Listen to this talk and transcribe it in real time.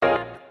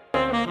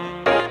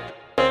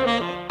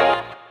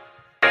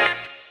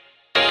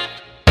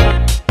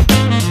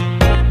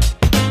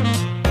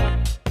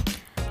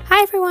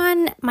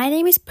My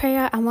name is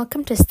Priya and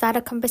welcome to Start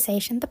a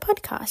Conversation, the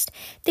podcast.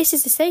 This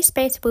is a safe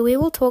space where we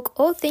will talk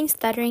all things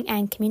stuttering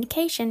and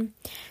communication.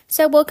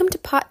 So welcome to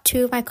part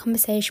 2 of my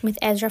conversation with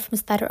Ezra from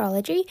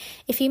Stutterology.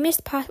 If you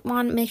missed part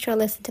 1, make sure to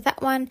listen to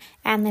that one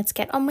and let's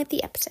get on with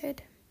the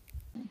episode.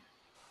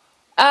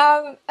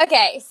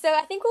 Okay, so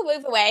I think we'll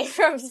move away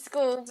from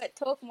school but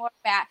talk more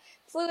about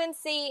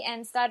fluency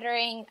and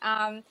stuttering.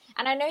 And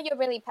I know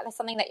that's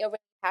something that you're really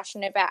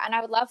passionate about, and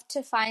I would love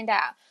to find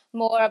out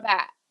more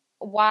about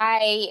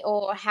why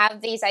or how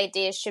these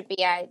ideas should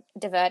be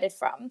diverted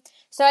from.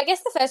 So I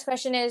guess the first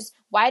question is,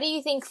 why do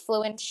you think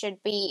fluence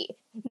should be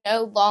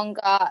no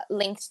longer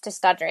linked to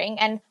stuttering,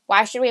 and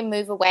why should we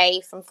move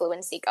away from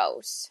fluency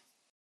goals?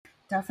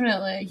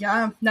 Definitely.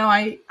 Yeah. No,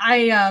 I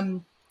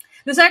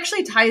this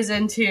actually ties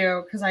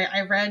into, because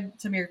I read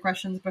some of your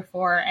questions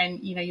before,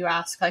 and you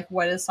ask like,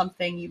 what is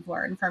something you've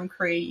learned from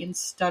creating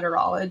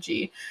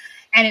Stutterology?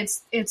 And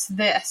it's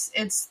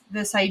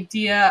this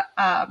idea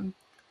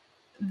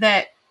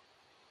that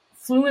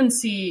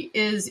fluency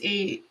is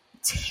a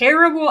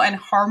terrible and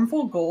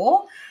harmful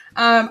goal.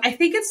 I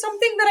think it's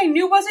something that I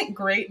knew wasn't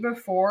great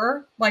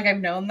before. Like,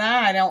 I've known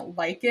that. I don't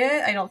like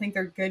it. I don't think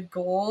they're good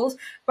goals,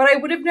 but I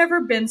would have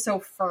never been so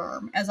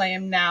firm as I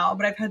am now.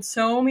 But I've had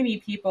so many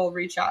people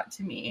reach out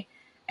to me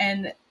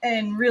and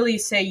really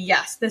say,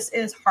 yes, this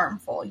is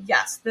harmful.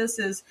 Yes, this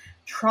is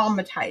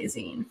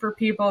traumatizing for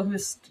people who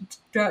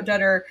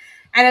stutter.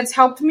 And it's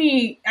helped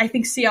me, I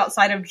think, see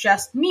outside of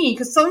just me.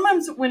 Because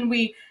sometimes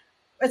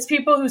it's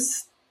people who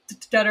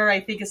stutter, I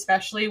think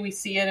especially, we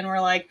see it and we're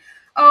like,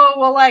 oh,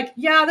 well, like,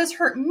 yeah, this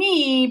hurt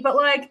me, but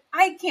like,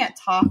 I can't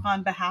talk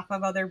on behalf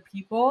of other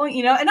people,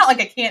 and not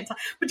like I can't talk,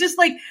 but just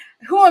like,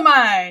 who am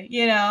I,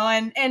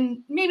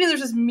 and maybe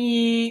there's just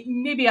me,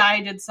 maybe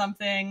I did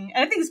something,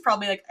 and I think it's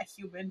probably like a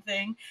human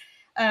thing.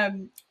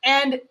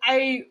 And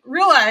I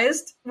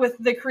realized with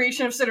the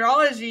creation of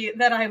Stutterology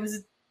that I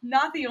was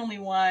not the only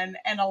one,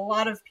 and a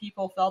lot of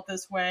people felt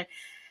this way,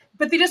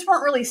 but they just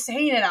weren't really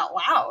saying it out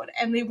loud,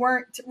 and they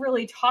weren't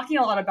really talking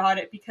a lot about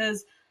it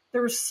because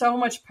there was so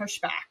much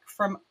pushback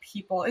from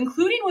people,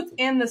 including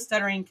within the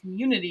stuttering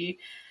community.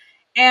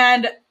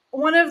 And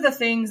one of the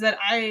things that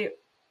I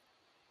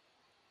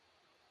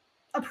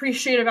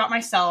appreciate about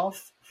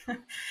myself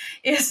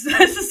is,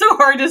 this is so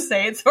hard to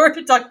say, it's hard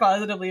to talk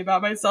positively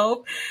about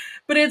myself,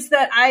 but it's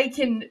that I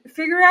can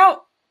figure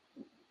out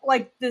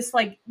like this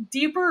like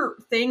deeper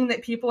thing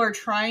that people are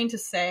trying to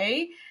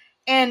say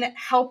and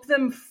help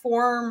them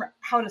form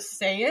how to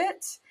say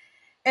it.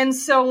 And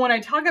so when I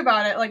talk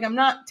about it, like, I'm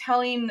not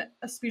telling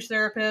a speech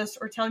therapist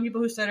or telling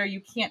people who stutter,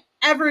 you can't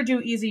ever do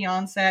easy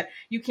onset.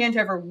 You can't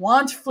ever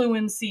want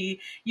fluency.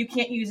 You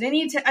can't use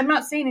I'm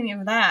not saying any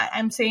of that.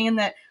 I'm saying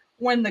that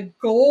when the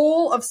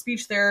goal of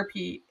speech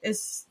therapy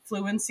is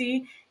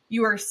fluency,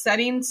 you are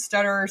setting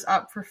stutterers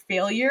up for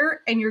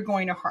failure, and you're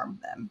going to harm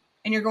them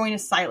and you're going to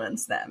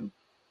silence them.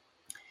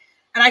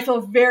 And I feel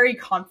very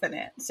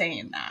confident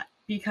saying that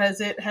because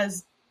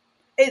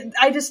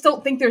I just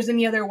don't think there's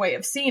any other way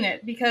of seeing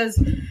it,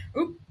 because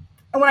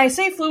when I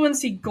say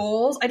fluency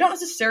goals, I don't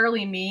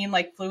necessarily mean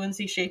like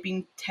fluency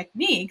shaping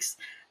techniques.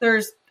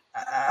 There's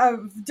a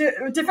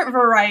different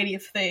variety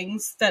of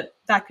things that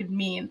could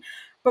mean.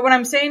 But when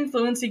I'm saying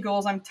fluency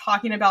goals, I'm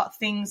talking about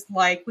things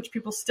like, which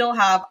people still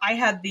have. I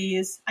had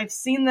these. I've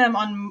seen them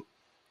on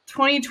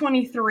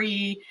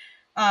 2023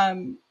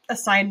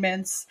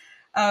 assignments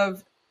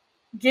of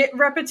get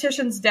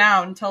repetitions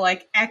down to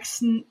like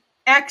X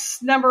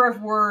number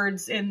of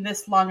words in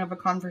this long of a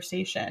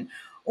conversation,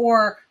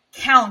 or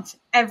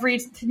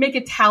make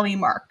a tally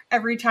mark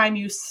every time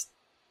you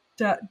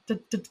stutter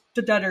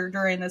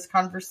during this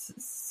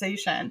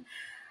conversation,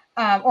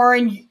 or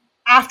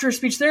after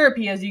speech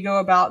therapy as you go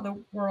about the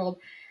world,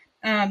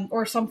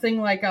 or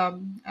something like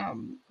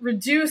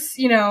reduce,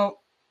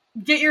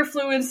 get your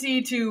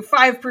fluency to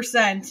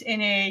 5%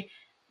 in a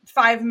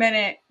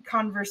 5-minute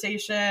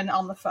conversation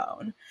on the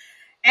phone.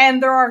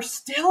 And there are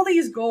still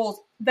these goals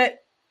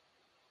that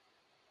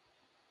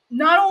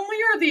not only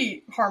are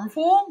they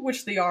harmful,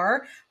 which they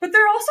are, but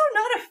they're also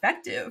not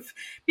effective.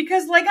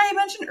 Because like I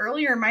mentioned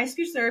earlier, my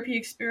speech therapy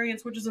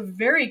experience, which is a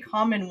very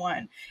common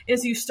one,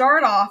 is you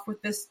start off with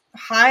this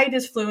high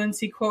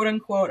disfluency, quote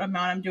unquote,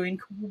 amount. I'm doing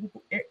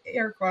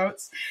air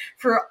quotes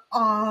for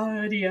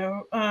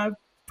audio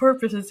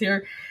purposes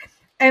here.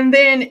 And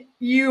then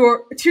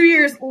 2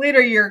 years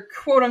later, you're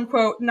quote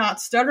unquote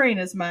not stuttering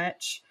as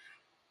much.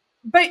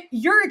 But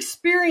your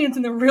experience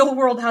in the real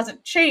world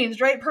hasn't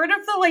changed, right? Part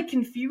of the like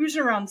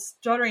confusion around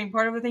stuttering,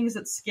 part of the things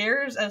that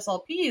scares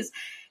SLPs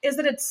is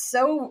that it's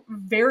so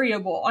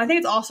variable. I think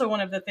it's also one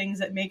of the things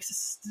that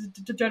makes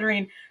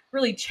stuttering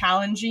really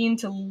challenging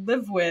to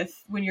live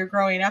with when you're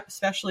growing up,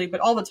 especially, but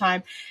all the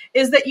time,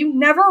 is that you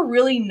never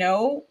really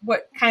know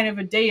what kind of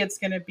a day it's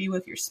going to be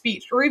with your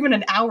speech, or even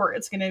an hour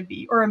it's going to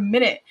be, or a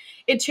minute.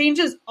 It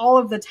changes all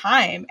of the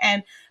time.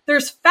 And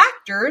there's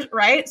factors,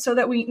 right? So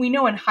that we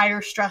know in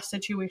higher stress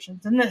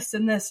situations and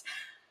this.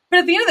 But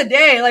at the end of the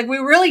day, like, we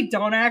really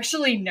don't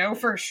actually know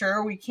for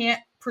sure. We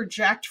can't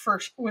project for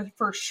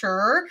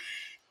sure.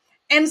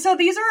 And so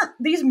these aren't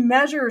these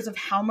measures of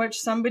how much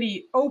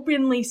somebody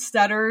openly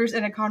stutters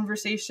in a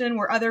conversation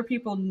where other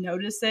people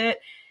notice it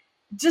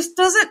just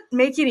doesn't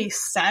make any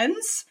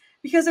sense,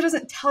 because it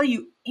doesn't tell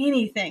you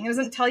anything. It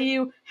doesn't tell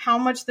you how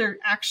much they're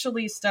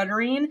actually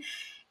stuttering.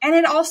 And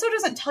it also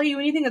doesn't tell you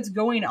anything that's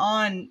going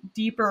on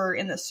deeper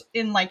in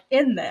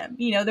them.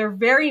 You know, they're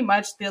very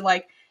much the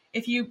like,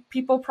 if you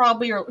people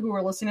probably who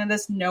are listening to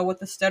this know what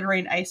the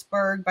stuttering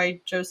iceberg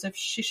by Joseph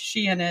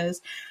Sheehan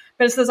is.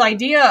 But it's this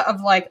idea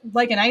of like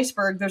an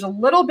iceberg, there's a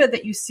little bit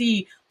that you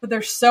see, but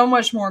there's so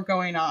much more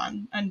going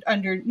on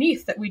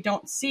underneath that we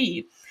don't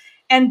see.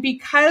 And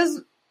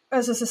because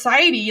as a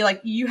society,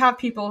 like you have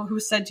people who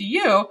said to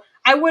you,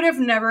 I would have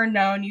never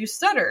known you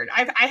stuttered.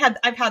 I've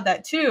had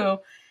that too.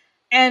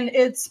 And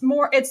it's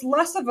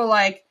less of a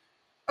like,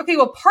 okay,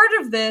 well, part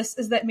of this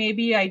is that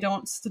maybe I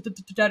don't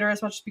stutter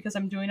as much because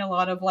I'm doing a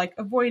lot of like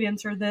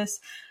avoidance or this.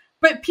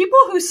 But people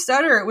who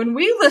stutter, when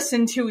we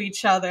listen to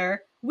each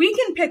other, we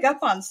can pick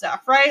up on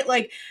stuff, right?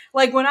 Like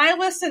when I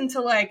listen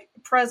to like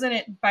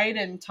President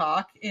Biden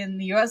talk in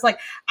the US, like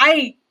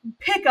I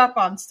pick up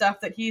on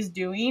stuff that he's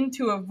doing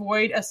to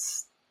avoid a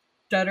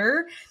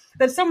stutter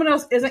that someone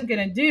else isn't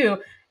going to do.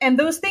 And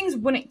those things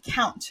wouldn't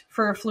count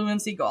for a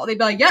fluency goal. They'd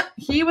be like, yep,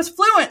 he was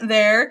fluent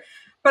there.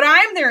 But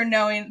I'm there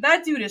knowing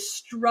that dude is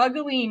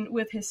struggling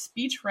with his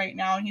speech right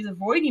now, and he's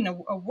avoiding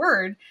a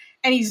word,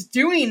 and he's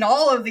doing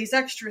all of these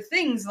extra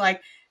things.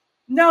 Like,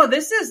 no,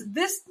 this is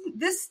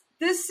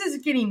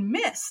getting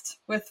missed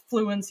with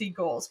fluency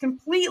goals,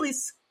 completely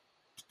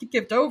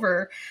skipped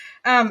over,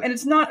 and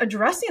it's not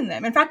addressing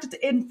them.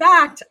 In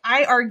fact,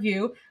 I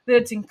argue that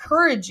it's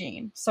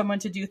encouraging someone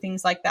to do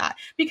things like that,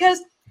 because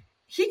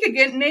he could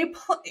get an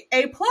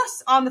A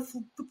plus on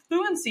the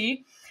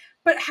fluency.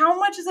 But how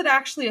much is it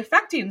actually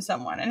affecting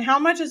someone? And how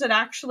much is it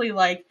actually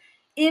like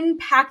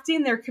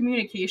impacting their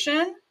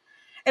communication?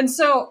 And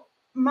so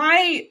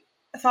my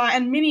thought,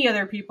 and many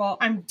other people,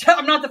 I'm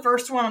not the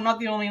first one, I'm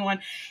not the only one,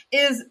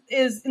 is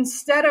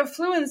instead of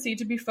fluency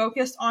to be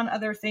focused on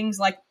other things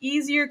like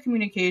easier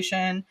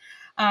communication,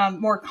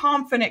 more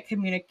confident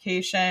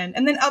communication,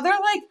 and then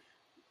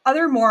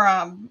other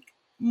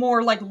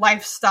more like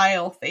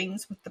lifestyle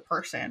things with the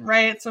person,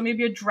 right? So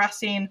maybe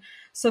addressing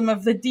some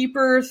of the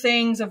deeper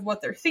things of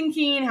what they're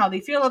thinking, how they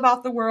feel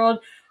about the world,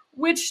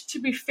 which, to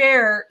be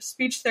fair,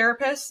 speech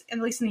therapists, at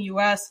least in the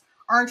US,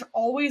 aren't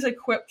always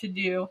equipped to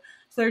do.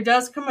 So there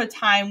does come a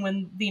time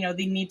when, you know,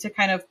 they need to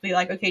kind of be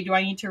like, okay, do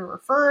I need to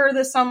refer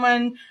this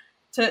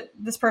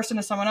person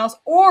to someone else?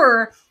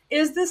 Or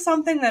is this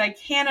something that I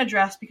can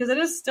address? Because it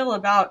is still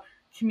about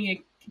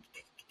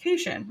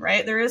communication,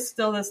 right? There is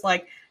still this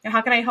like, you know,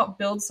 how can I help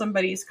build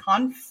somebody's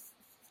confidence,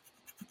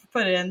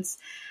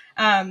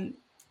 and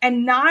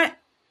not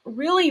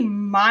really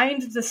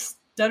mind the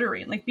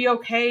stuttering, like be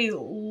okay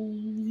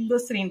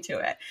listening to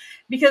it.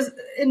 Because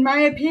in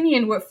my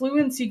opinion, what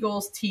fluency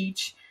goals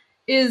teach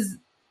is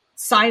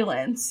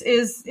silence,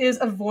 is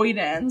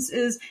avoidance,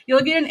 is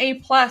you'll get an A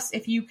plus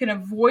if you can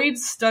avoid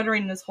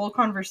stuttering this whole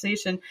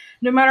conversation,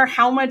 no matter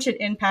how much it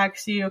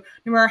impacts you,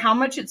 no matter how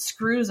much it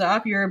screws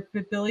up your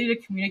ability to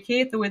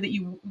communicate the way that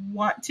you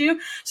want to.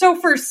 So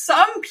for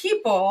some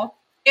people,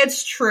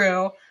 it's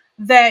true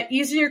that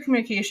easier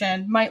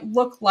communication might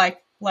look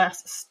like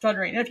less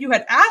stuttering. And if you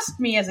had asked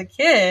me as a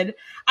kid,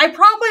 I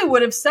probably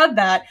would have said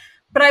that,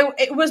 but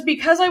it was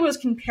because I was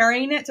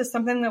comparing it to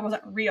something that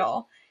wasn't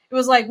real. It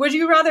was like, would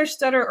you rather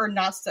stutter or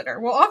not stutter?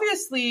 Well,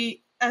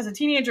 obviously, as a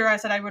teenager, I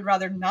said I would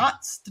rather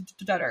not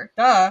stutter.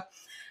 Duh.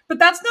 But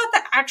that's not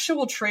the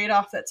actual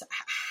trade-off that's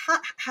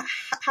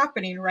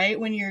happening, right?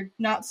 When you're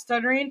not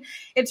stuttering,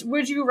 it's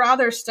would you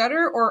rather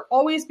stutter or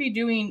always be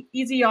doing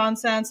easy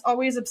nonsense,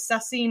 always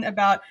obsessing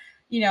about,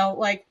 you know,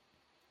 like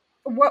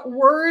what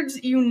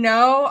words you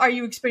know, are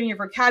you expanding your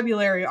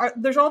vocabulary?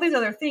 There's all these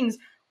other things.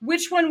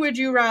 Which one would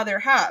you rather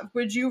have?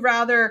 Would you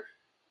rather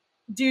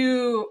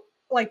do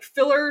like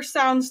filler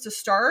sounds to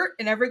start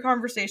in every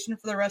conversation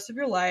for the rest of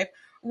your life,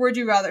 or would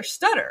you rather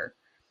stutter?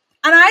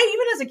 And I,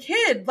 even as a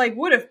kid, like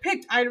would have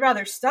picked I'd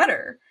rather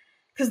stutter,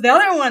 because the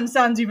other one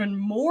sounds even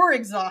more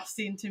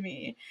exhausting to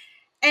me.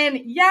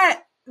 And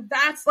yet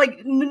that's like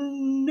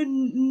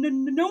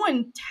no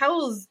one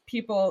tells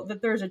people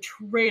that there's a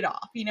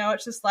trade-off, you know.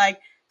 It's just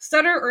like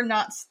stutter or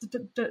not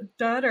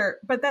stutter,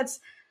 but that's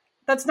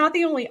not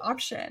the only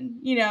option,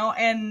 you know.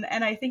 And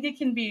I think it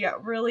can be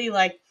really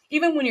like,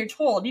 even when you're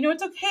told, you know,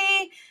 it's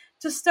okay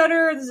to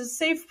stutter, this is a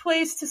safe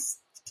place to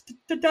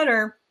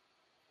stutter,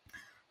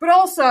 but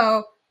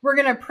also we're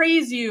going to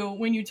praise you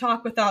when you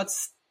talk without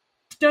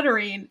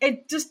stuttering.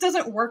 It just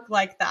doesn't work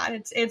like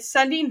that. It's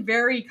sending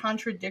very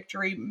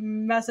contradictory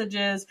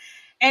messages.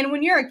 And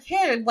when you're a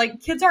kid,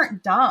 like kids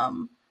aren't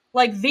dumb.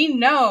 Like they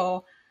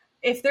know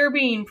if they're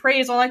being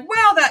praised, or like,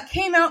 wow, that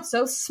came out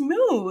so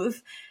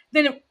smooth,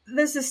 then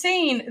this is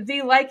saying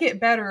they like it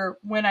better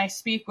when I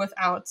speak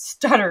without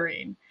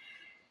stuttering.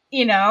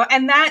 You know,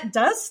 and that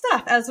does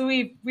stuff, as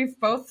we've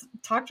both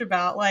talked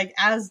about, like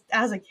as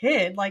a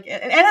kid, like,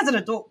 and as an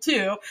adult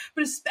too,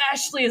 but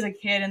especially as a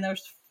kid in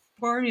those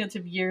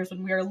formative years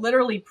when we are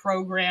literally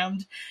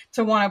programmed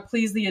to want to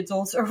please the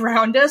adults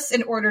around us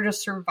in order to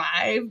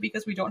survive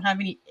because we don't have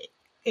any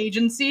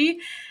agency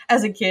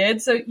as a kid.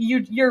 So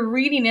you're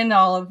reading in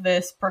all of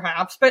this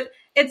perhaps, but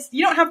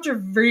you don't have to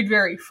read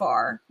very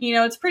far.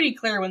 It's pretty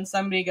clear when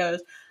somebody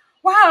goes,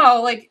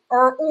 wow, like,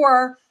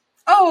 or,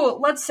 oh,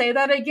 let's say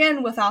that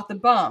again without the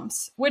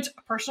bumps, which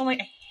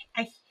personally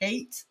I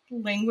hate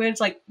language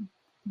like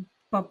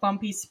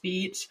bumpy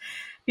speech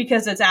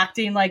because it's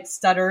acting like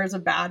stutter is a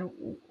bad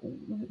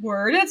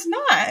word. It's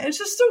not. It's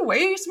just a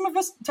way some of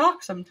us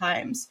talk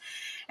sometimes.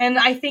 And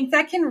I think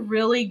that can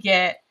really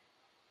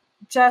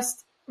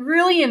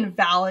really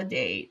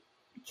invalidate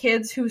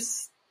kids who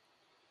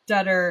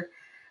stutter.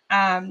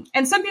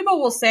 And some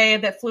people will say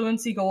that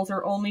fluency goals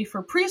are only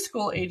for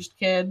preschool aged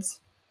kids.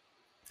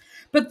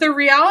 But the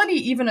reality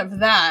even of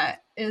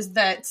that is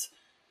that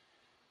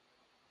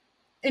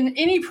in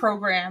any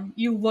program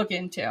you look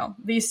into,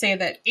 they say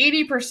that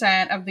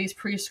 80% of these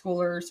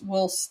preschoolers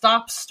will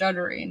stop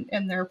stuttering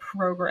in their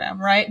program,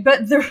 right?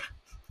 But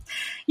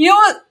you know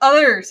what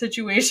other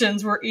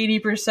situations where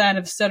 80%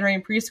 of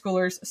stuttering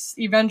preschoolers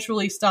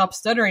eventually stop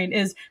stuttering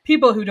is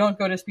people who don't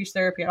go to speech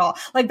therapy at all.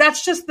 Like,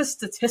 that's just the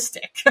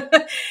statistic.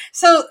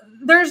 So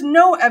there's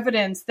no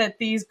evidence that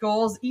these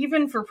goals,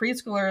 even for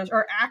preschoolers,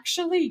 are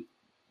actually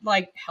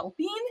like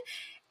helping.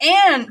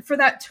 And for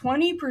that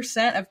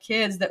 20% of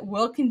kids that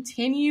will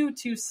continue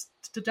to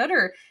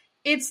stutter,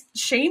 it's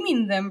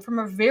shaming them from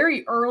a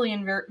very early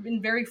and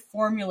very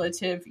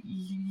formulative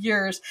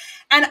years.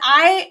 And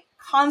I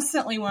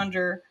constantly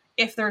wonder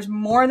if there's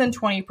more than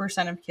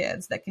 20% of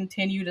kids that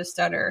continue to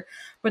stutter,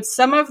 but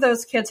some of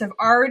those kids have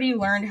already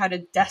learned how to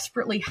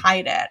desperately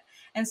hide it.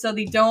 And so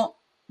they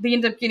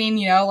end up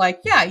getting,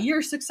 like, yeah,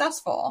 you're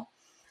successful.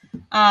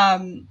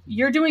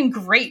 You're doing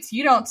great.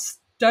 You don't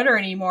stutter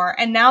anymore.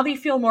 And now they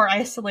feel more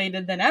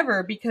isolated than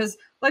ever because,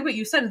 like what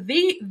you said,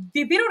 they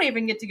don't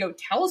even get to go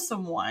tell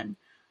someone,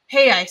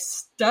 hey, I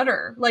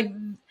stutter. Like,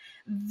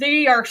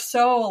 they are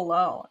so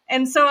alone.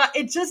 And so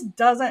it just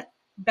doesn't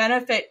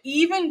benefit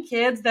even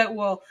kids that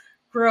will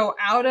grow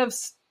out of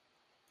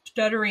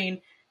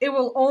stuttering. It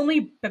will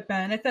only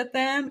benefit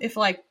them if,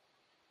 like,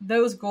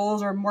 those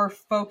goals are more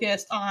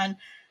focused on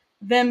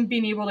them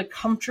being able to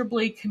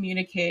comfortably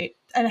communicate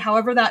and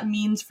however that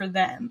means for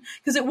them,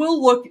 because it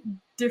will look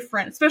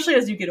different, especially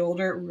as you get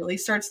older. It really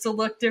starts to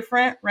look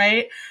different,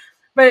 right?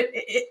 But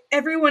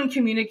everyone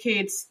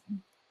communicates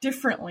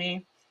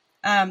differently,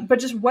 but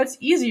just what's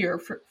easier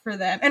for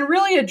them, and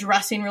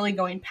really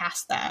going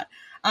past that.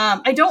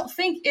 I don't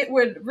think it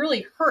would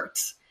really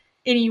hurt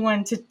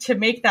anyone to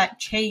make that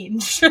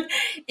change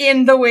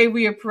in the way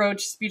we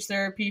approach speech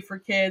therapy for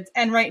kids.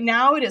 And right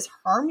now it is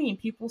harming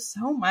people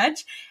so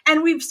much.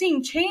 And we've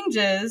seen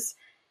changes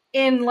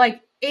in,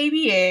 like,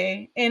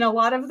 ABA, in a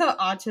lot of the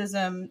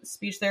autism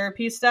speech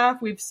therapy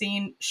stuff. We've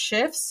seen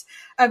shifts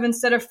of,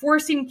 instead of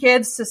forcing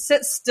kids to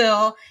sit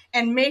still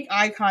and make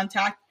eye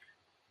contact,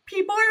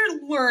 people are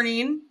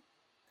learning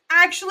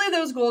actually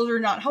those goals are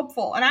not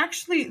helpful, and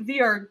actually they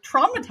are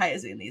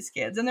traumatizing these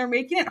kids, and they're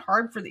making it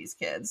hard for these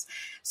kids.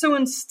 So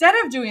instead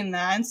of doing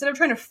that, instead of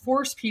trying to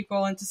force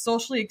people into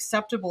socially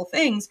acceptable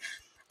things,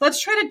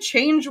 let's try to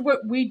change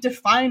what we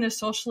define as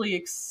socially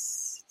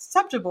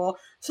acceptable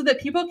so that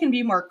people can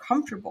be more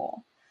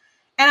comfortable.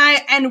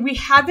 And we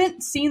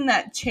haven't seen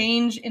that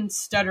change in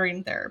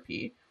stuttering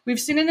therapy.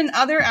 We've seen it in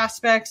other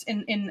aspects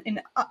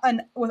in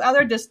with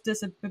other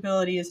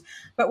disabilities,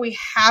 but we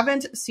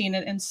haven't seen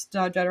it in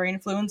stuttering.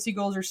 Fluency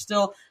goals are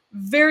still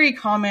very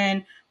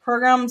common.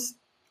 Programs,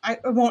 I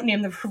won't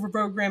name the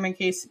program in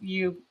case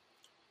you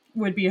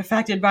would be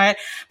affected by it,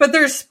 but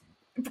there's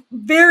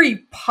very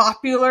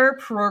popular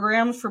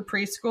programs for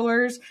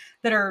preschoolers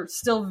that are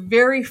still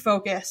very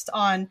focused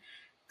on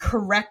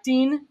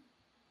correcting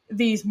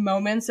these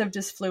moments of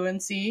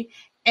disfluency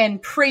and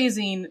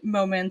praising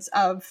moments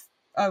of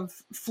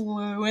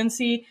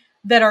fluency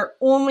that are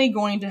only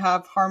going to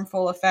have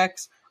harmful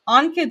effects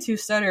on kids who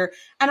stutter.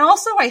 And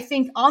also, I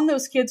think, on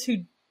those kids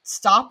who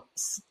stop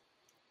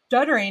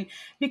stuttering,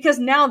 because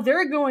now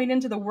they're going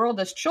into the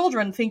world as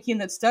children thinking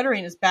that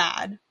stuttering is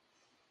bad.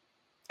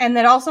 And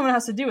that all someone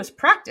has to do is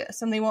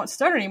practice and they won't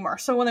stutter anymore.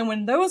 So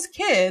when those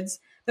kids,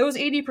 those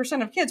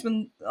 80% of kids,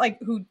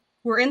 who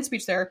were in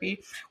speech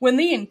therapy, when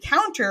they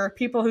encounter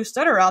people who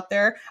stutter out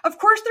there, of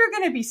course they're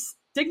going to be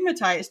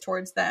stigmatized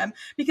towards them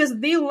because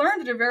they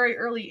learned at a very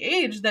early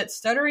age that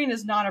stuttering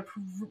is not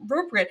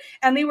appropriate,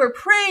 and they were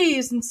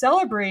praised and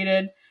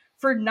celebrated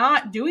for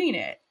not doing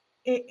it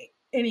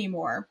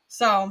anymore.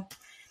 So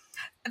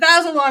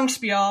that was a long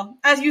spiel.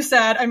 As you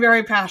said, I'm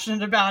very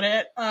passionate about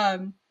it.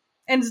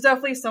 And it's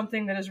definitely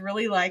something that has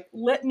really, like,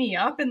 lit me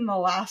up in the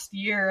last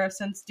year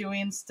since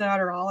doing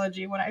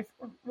stutterology, when I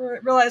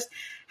realized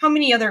how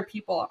many other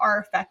people are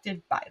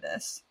affected by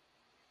this.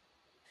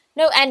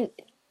 No, and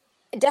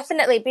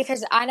definitely,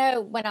 because I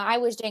know when I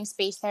was doing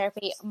speech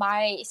therapy,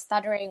 my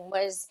stuttering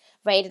was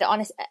rated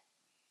on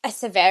a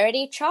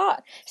severity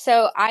chart.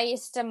 So I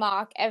used to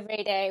mark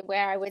every day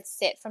where I would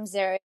sit from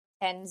 0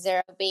 to 10,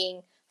 0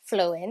 being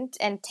fluent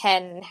and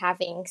 10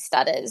 having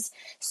stutters.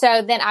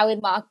 So then I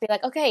would be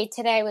like, okay,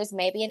 today was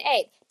maybe an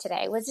 8,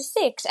 today was a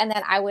 6, and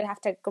then I would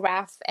have to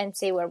graph and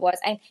see where it was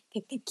and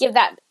give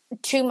that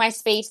to my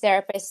speech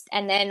therapist,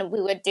 and then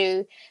we would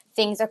do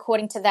things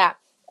according to that.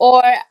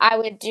 Or I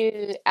would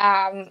do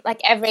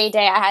like every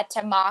day I had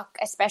to mark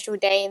a special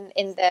day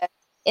in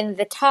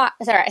the time,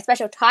 sorry, a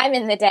special time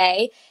in the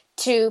day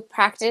to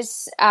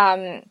practice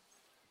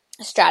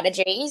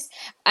strategies.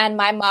 And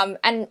my mom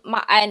and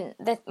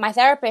my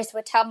therapist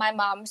would tell my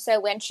mom, so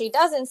when she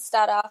doesn't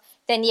stutter,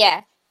 then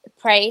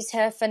praise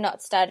her for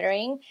not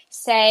stuttering,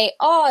 say,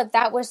 oh,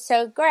 that was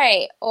so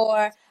great,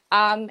 or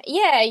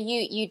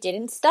you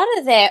didn't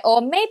stutter there, or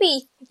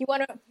maybe you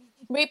want to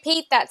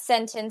repeat that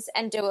sentence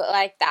and do it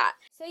like that.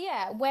 So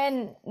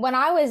when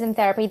I was in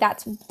therapy,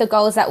 that's the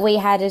goals that we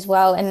had as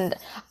well. And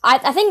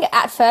I think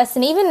at first,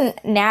 and even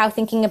now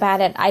thinking about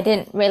it, I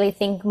didn't really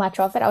think much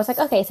of it. I was like,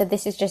 okay, so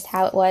this is just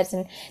how it was.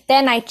 And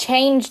then I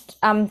changed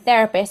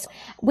therapists.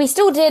 We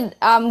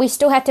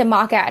still had to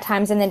mark out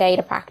times in the day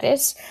to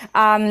practice.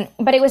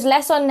 But it was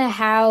less on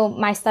how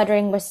my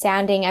stuttering was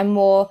sounding and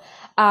more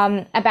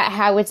about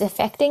how it's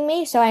affecting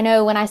me. So I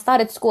know when I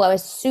started school, I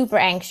was super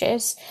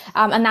anxious,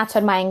 and that's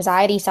when my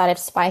anxiety started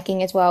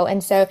spiking as well.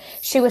 And so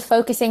she was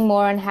focusing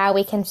more on how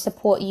we can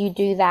support you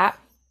do that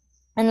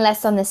and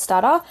less on the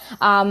stutter,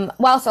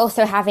 whilst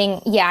also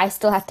having, I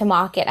still have to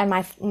mark it, and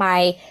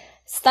my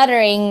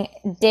stuttering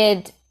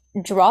did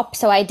drop.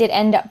 So I did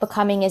end up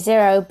becoming a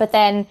 0. But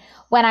then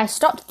when I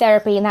stopped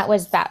therapy, and that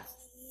was about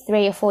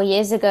 3 or 4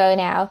 years ago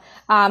now,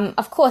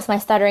 of course my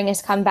stuttering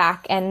has come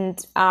back. And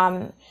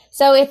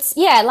so it's,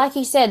 like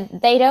you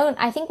said,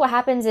 I think what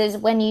happens is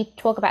when you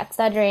talk about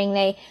stuttering,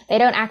 they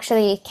don't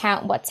actually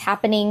account what's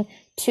happening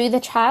to the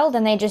child,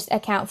 and they just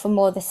account for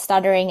more the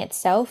stuttering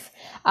itself.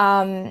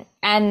 So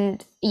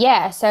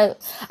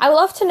I would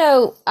love to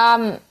know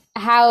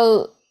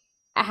how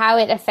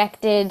it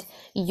affected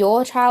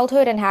your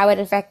childhood and how it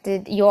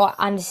affected your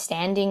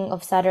understanding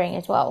of stuttering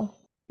as well.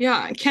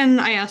 Yeah, can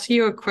I ask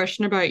you a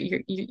question about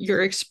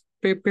your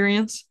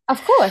experience?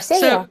 Of course,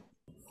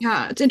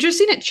 yeah, it's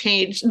interesting. It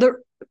changed.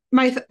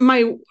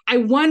 I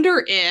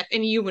wonder if,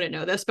 and you wouldn't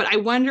know this, but I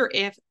wonder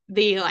if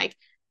they like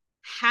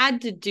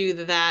had to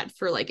do that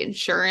for like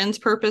insurance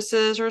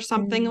purposes or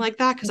something like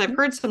that. Because I've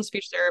heard some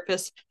speech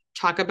therapists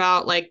talk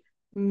about like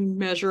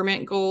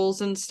measurement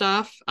goals and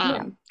stuff,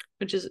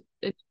 which is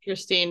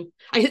interesting.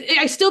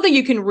 I still think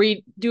you can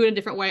do it a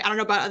different way. I don't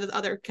know about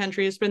other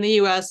countries, but in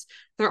the US,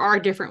 there are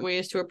different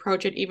ways to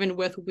approach it, even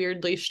with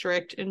weirdly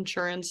strict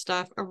insurance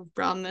stuff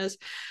around this.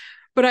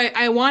 But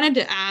I wanted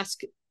to ask,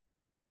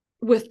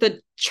 with the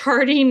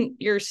charting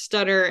your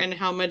stutter and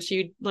how much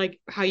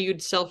how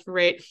you'd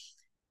self-rate,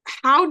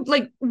 how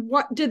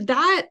did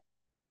that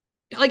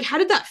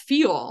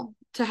feel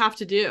to have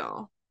to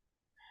do?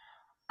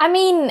 I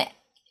mean,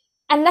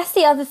 and that's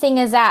the other thing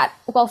is that,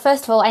 well,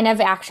 first of all, I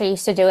never actually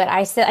used to do it.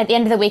 I still, at the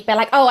end of the week, be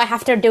like, oh, I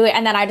have to do it.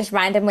 And then I just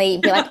randomly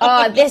be like,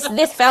 oh, this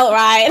felt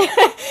right.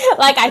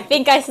 Like, I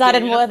think I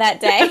started more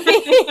that day.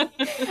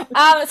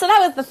 So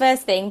that was the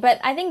first thing. But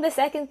I think the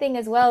second thing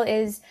as well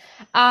is,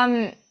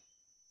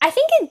 I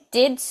think it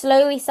did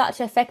slowly start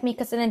to affect me,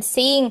 because then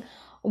seeing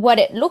what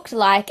it looked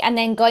like and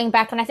then going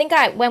back, and I think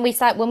when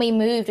we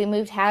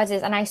moved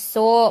houses, and I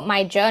saw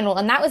my journal,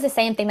 and that was the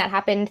same thing that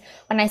happened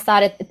when I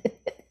started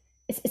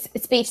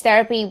speech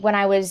therapy when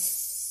I was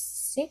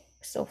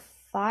 6 or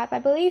 5, I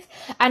believe.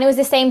 And it was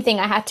the same thing.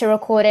 I had to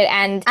record it.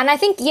 And I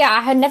think,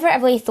 I had never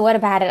really thought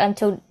about it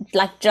until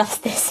like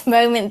just this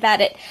moment,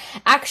 that it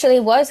actually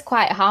was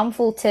quite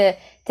harmful to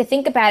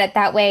think about it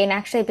that way and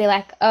actually be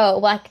like, oh,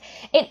 like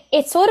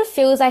it sort of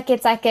feels like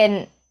it's like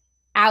an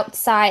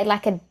outside,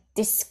 like a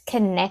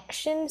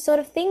disconnection sort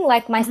of thing.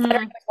 Like my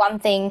stuttering was one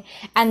thing,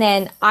 and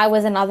then I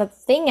was another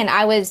thing, and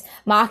I was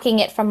marking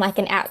it from like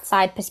an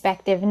outside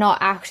perspective, not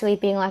actually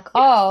being like,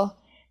 oh,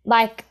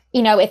 like,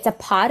 it's a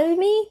part of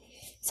me.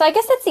 So I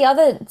guess that's the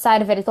other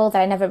side of it, is all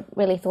that I never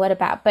really thought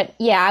about. But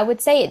I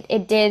would say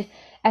it did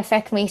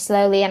affect me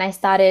slowly, and I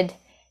started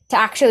to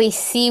actually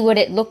see what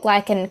it looked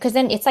like. And because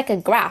then it's like a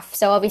graph,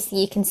 so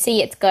obviously you can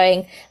see it's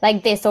going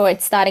like this, or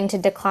it's starting to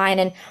decline.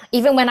 And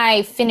even when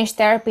I finished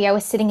therapy, I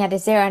was sitting at a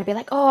 0 and I'd be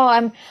like,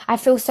 oh, I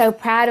feel so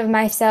proud of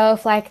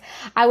myself. Like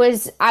I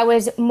was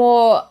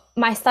more,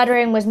 my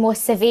stuttering was more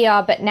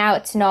severe, but now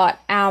it's not.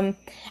 And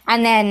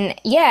then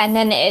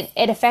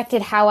it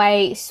affected how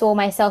I saw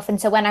myself.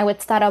 And so when I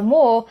would stutter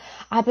more,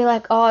 I'd be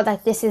like, oh,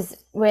 like this is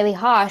really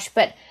harsh.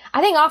 But I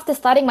think after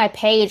starting my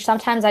page,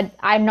 sometimes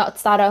I'd not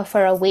stutter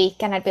for a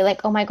week, and I'd be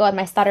like, oh my God,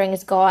 my stuttering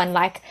is gone.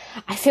 Like,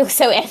 I feel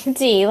so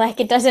empty. Like,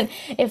 it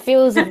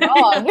feels wrong.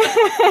 Like,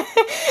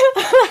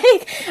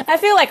 I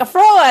feel like a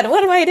fraud.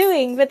 What am I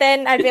doing? But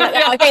then I'd be like,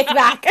 oh, okay, it's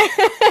back.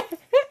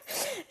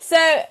 So,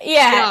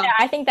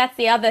 I think that's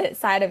the other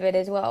side of it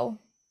as well.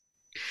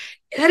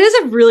 That is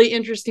a really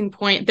interesting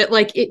point, that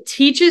like it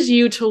teaches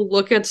you to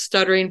look at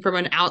stuttering from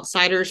an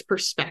outsider's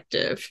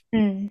perspective.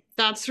 Mm.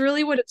 That's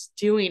really what it's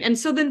doing. And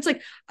so then it's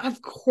like,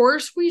 of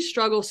course, we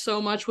struggle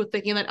so much with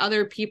thinking that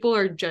other people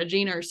are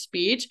judging our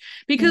speech,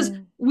 because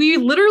Mm. we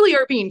literally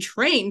are being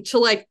trained to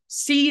like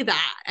see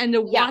that and to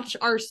Yeah. watch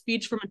our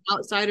speech from an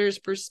outsider's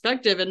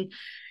perspective. And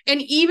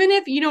even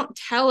if you don't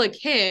tell a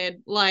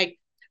kid like,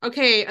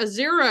 okay, a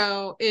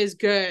 0 is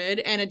good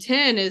and a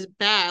 10 is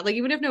bad, like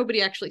even if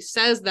nobody actually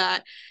says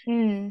that,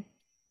 Mm.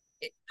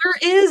 there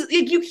is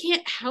like, you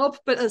can't help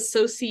but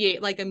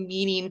associate like a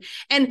meaning.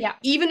 And Yeah.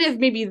 even if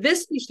maybe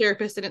this speech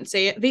therapist didn't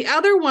say it, the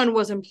other one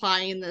was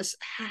implying this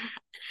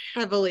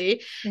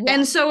heavily. Yeah.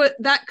 And so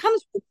that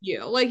comes with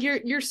you, like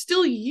you're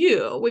still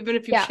you, even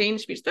if you've Yeah.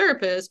 changed speech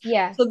therapists.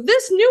 Yeah. So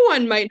this new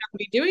one might not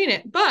be doing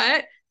it,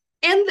 but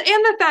and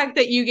the fact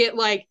that you get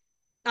like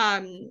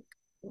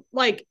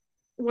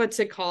what's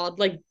it called,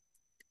 like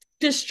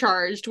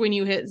discharged when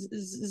you hit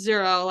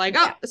 0, like,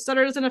 oh, Yeah.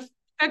 stutter doesn't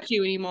affect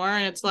you anymore,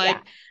 and it's Yeah.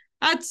 like,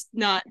 that's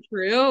not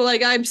true.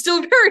 Like, I'm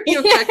still very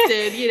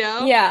affected, you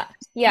know. Yeah.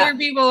 Yeah. Other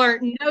people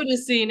aren't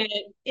noticing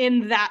it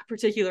in that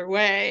particular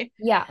way.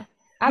 Yeah.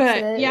 But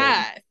Absolutely.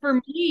 yeah, for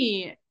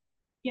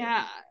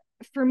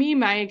me,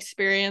 my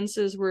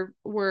experiences were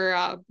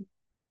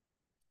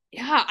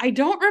yeah, I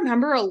don't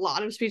remember a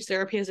lot of speech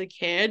therapy as a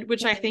kid,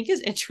 which I think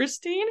is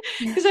interesting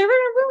because I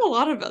remember a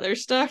lot of other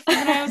stuff from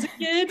when I was a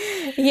kid.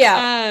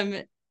 Yeah.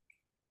 And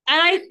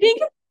I think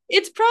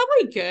it's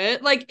probably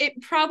good. Like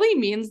it probably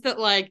means that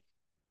I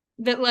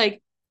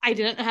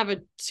didn't have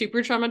a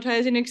super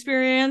traumatizing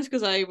experience,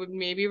 because I would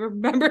maybe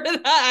remember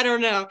that. I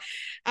don't know.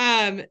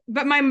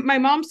 But my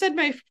mom said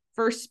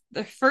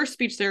the first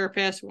speech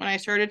therapist, when I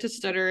started to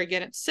stutter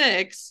again at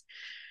 6,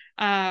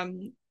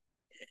 um,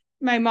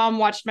 my mom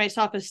watched my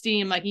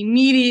self-esteem like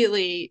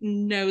immediately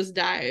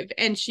nosedive,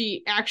 and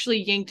she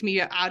actually yanked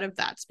me out of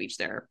that speech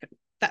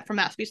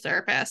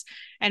therapist,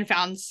 and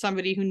found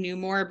somebody who knew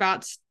more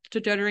about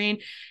stuttering,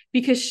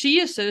 because she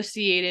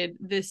associated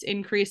this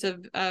increase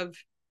of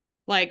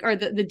like, or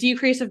the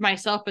decrease of my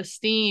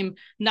self-esteem,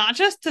 not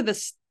just to the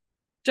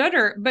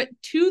stutter, but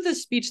to the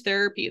speech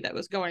therapy that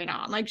was going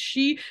on. Like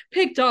she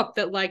picked up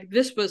that like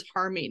this was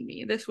harming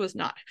me. This is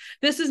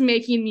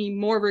making me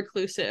more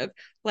reclusive,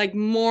 like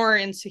more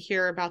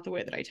insecure about the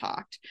way that I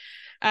talked.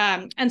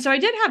 And so I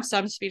did have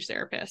some speech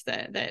therapists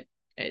that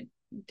it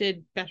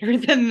did better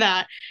than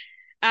that.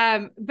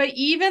 But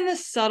even the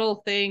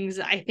subtle things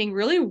I think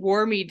really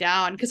wore me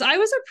down, because I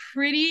was a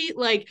pretty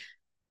like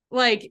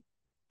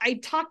I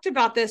talked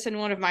about this in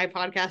one of my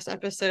podcast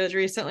episodes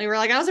recently, where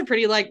like I was a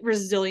pretty like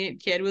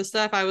resilient kid with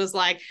stuff. I was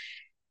like,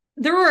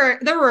 there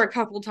were a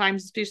couple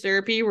times in speech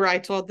therapy where I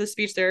told the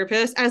speech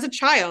therapist as a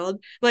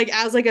child, like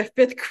as like a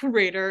 5th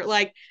grader,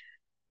 like,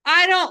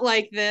 I don't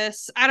like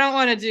this. I don't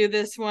want to do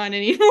this one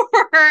anymore.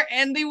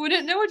 And they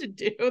wouldn't know what to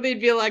do.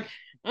 They'd be like,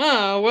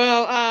 oh,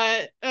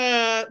 well,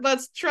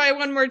 let's try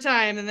one more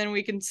time and then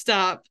we can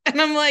stop.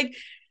 And I'm like,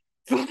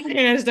 fine,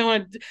 I just don't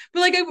want to.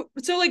 But like,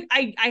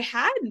 I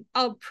had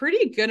a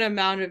pretty good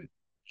amount of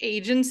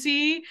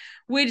agency,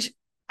 which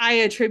I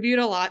attribute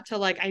a lot to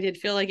like, I did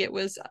feel like it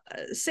was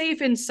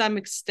safe in some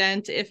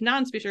extent, if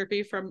non-speech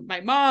therapy from my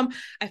mom.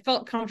 I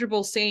felt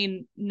comfortable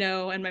saying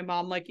no, and my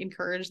mom like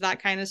encouraged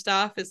that kind of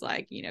stuff. Is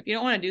like, if you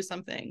don't want to do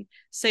something,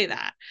 say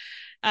that.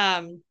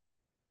 Um,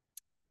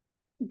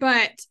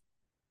 but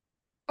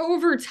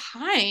over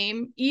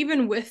time,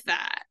 even with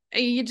that,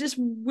 it just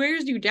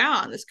wears you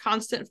down. This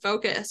constant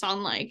focus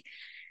on like,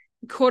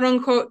 quote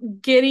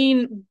unquote,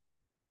 getting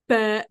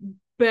better,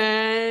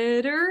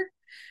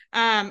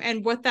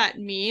 and what that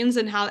means,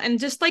 and how, and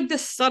just like the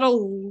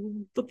subtle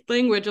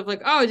language of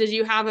like, oh, did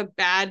you have a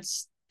bad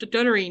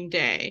stuttering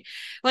day?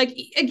 Like,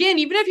 again,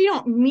 even if you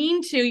don't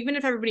mean to, even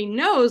if everybody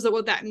knows that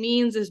what that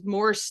means is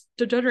more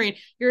stuttering,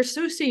 you're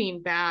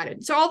associating bad.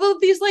 And so all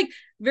of these like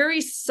very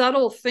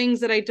subtle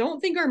things that I don't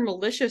think are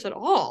malicious at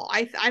all,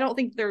 I don't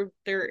think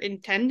they're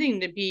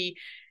intending to be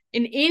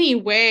in any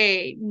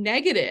way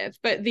negative,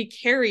 but they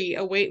carry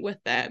a weight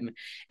with them.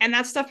 And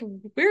that stuff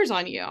wears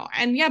on you.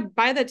 And yeah,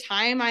 by the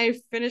time I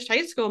finished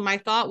high school, my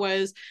thought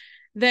was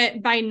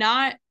that by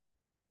not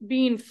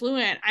being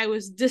fluent, I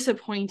was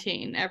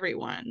disappointing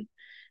everyone.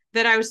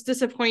 That I was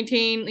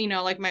disappointing,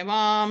 like my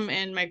mom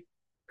and my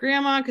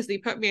grandma, because they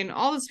put me in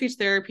all the speech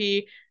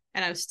therapy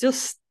and I was still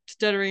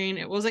stuttering.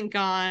 It wasn't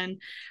gone.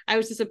 I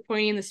was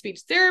disappointing the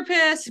speech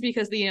therapist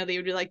because they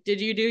would be like,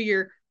 did you do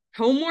your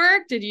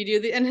homework? Did you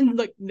do the, and then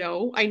like,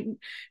 no, I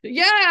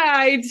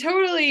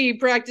totally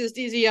practiced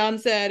easy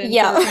onset and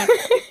Yeah. 4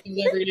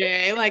 every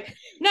day. Like,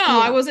 no,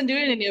 I Yeah. wasn't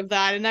doing any of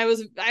that. And I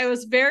was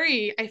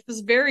very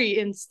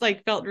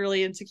like, felt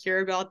really insecure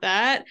about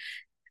that.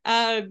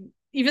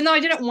 Even though I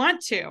didn't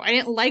want to. I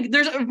didn't like,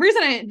 there's a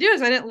reason I didn't do it,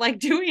 is I didn't like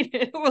doing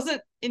it.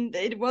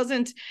 It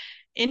wasn't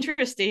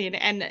interesting.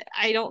 And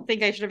I don't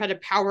think I should have had to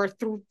power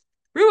through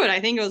it. I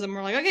think it was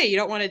more like, okay, you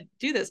don't want to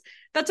do this.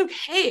 That's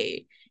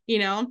okay.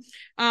 What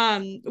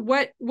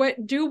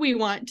do we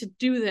want to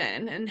do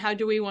then, and how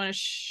do we want to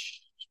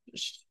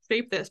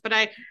shape this? But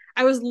I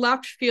was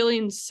left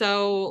feeling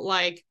so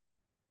like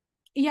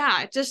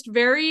yeah, just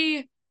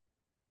very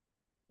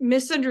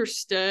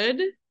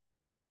misunderstood,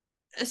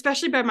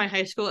 especially by my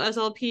high school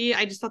SLP.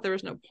 I just thought there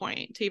was no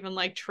point to even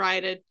like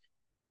try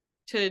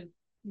to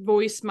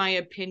voice my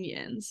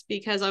opinions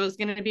because I was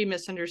going to be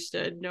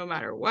misunderstood no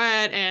matter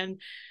what.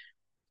 And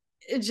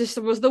it just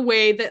was the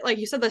way that, like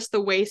you said, that's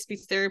the way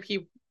speech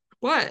therapy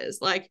was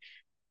like.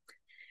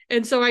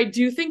 And so I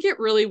do think it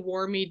really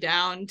wore me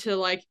down to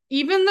like,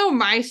 even though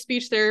my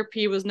speech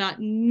therapy was not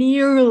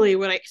nearly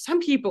what some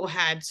people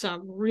had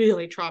some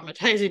really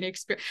traumatizing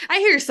experience. I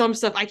hear some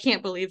stuff, I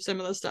can't believe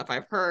some of the stuff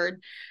I've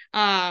heard.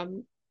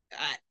 Um,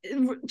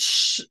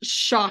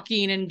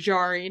 Shocking and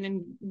jarring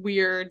and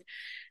weird.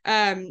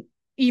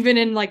 Even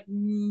in like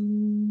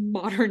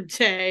modern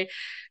day,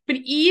 but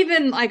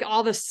even like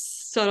all the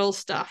subtle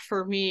stuff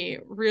for me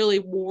really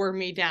wore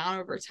me down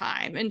over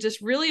time, and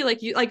just really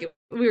like you, like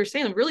we were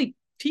saying, really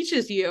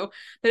teaches you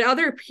that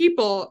other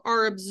people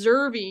are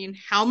observing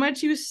how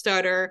much you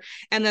stutter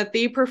and that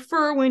they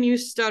prefer when you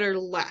stutter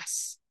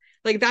less.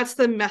 Like that's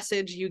the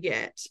message you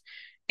get.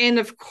 And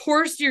of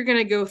course you're going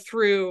to go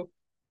through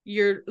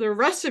the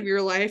rest of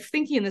your life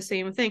thinking the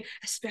same thing,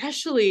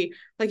 especially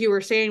like you were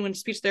saying, when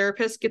speech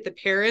therapists get the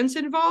parents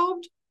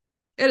involved.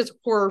 It is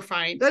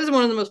horrifying. That is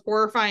one of the most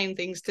horrifying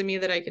things to me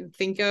that I can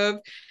think of,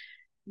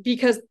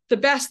 because the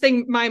best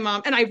thing my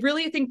mom, and I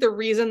really think the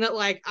reason that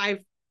like I've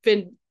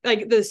been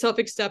like the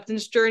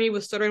self-acceptance journey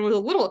with stuttering was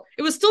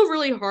it was still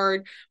really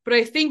hard, but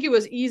I think it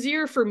was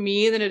easier for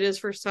me than it is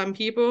for some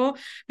people,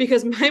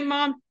 because my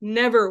mom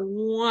never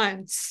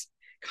once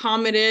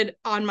commented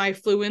on my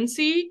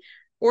fluency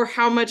or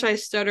how much I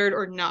stuttered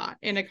or not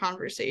in a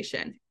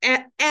conversation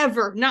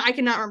ever. Not, I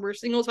cannot remember a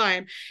single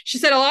time. She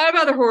said a lot of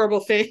other horrible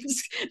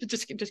things.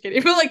 just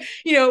kidding. But like,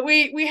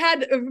 we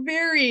had a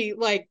very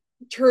like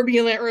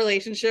turbulent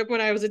relationship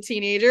when I was a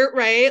teenager,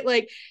 right?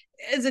 Like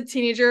as a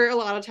teenager, a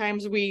lot of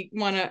times we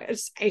want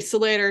to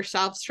isolate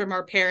ourselves from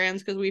our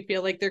parents because we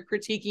feel like they're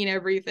critiquing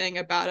everything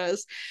about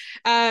us.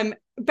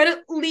 But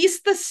at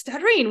least the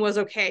stuttering was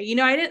okay.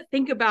 I didn't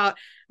think about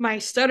my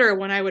stutter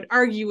when I would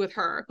argue with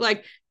her.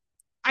 Like,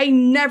 I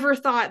never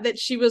thought that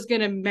she was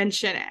going to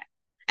mention it.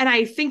 And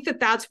I think that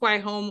that's why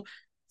home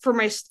for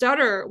my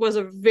stutter was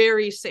a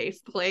very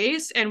safe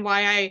place, and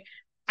why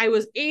I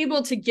was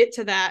able to get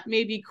to that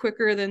maybe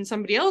quicker than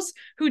somebody else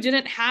who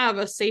didn't have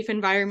a safe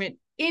environment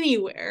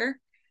anywhere,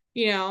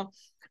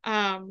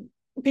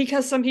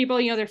 because some people,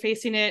 they're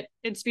facing it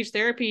in speech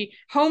therapy.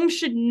 Home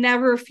should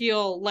never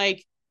feel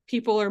like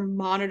people are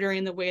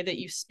monitoring the way that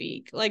you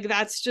speak. Like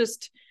that's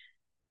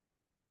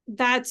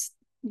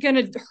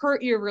gonna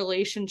hurt your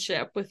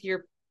relationship with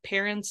your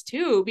parents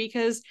too,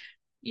 because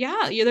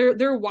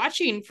they're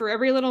watching for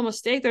every little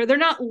mistake. They're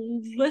not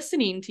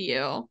listening to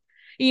you.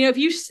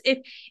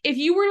 If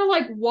you were to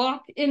like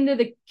walk into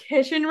the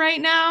kitchen right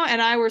now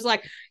and I was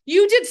like,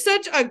 you did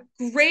such a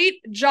great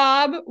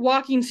job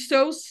walking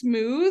so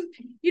smooth,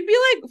 you'd be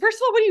like, first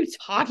of all, what are you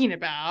talking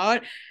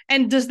about?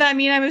 And does that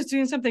mean I was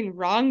doing something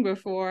wrong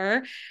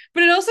before?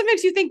 But it also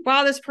makes you think,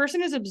 wow, this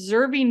person is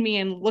observing me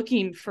and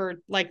looking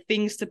for like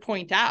things to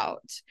point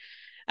out.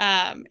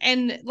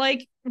 And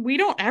like we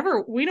don't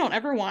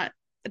ever want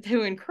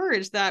to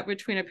encourage that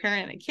between a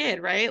parent and a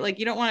kid, right? Like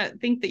you don't want to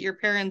think that your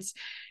parents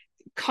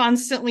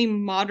constantly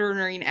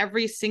monitoring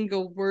every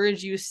single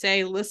word you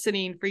say,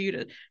 listening for you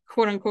to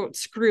quote unquote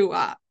screw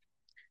up.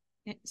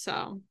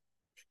 So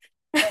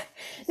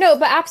no,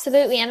 but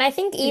absolutely. And I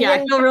think even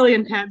I feel really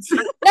intense.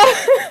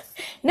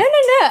 no,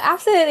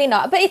 absolutely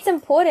not. But it's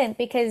important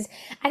because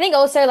I think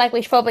also, like,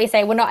 we should probably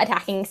say we're not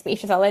attacking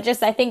speech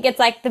pathologists. I think it's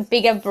like the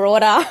bigger,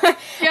 broader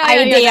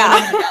idea.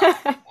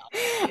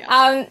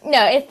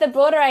 No, it's the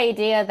broader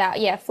idea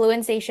that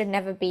fluency should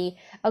never be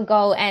a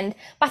goal. But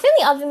I think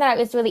the other thing that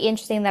was really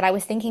interesting that I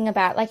was thinking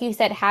about, like you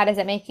said, how does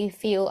it make you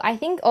feel? I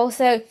think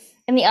also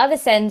in the other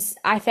sense,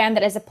 I found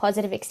that as a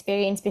positive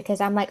experience, because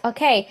I'm like,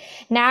 okay,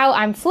 now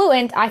I'm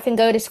fluent, I can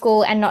go to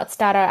school and not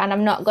stutter, and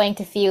I'm not going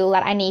to feel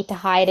that I need to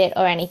hide it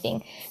or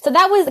anything. So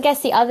that was, I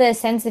guess, the other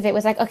sense of it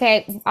was like,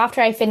 okay, after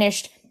I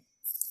finished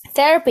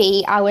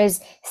therapy, I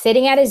was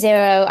sitting at a 0,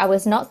 I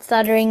was not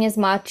stuttering as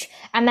much,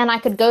 and then I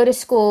could go to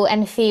school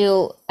and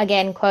feel,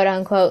 again, quote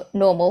unquote,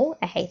 normal.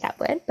 I hate that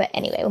word, but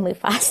anyway, we'll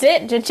move past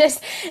it,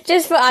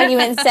 just for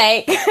argument's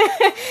sake.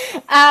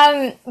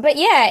 But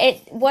yeah,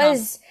 it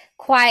was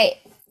quite,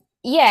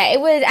 it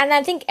was, and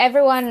I think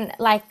everyone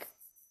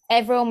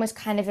was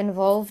kind of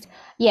involved.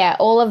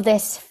 All of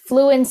this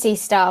fluency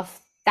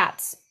stuff,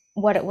 that's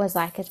what it was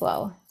like as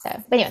well. So,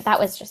 but anyway, that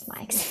was just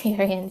my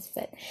experience.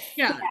 But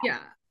yeah.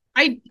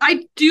 I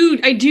do.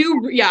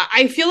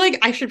 I feel like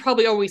I should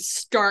probably always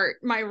start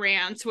my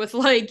rants with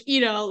like,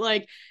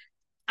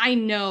 I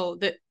know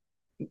that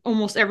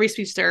almost every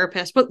speech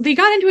therapist, but they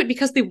got into it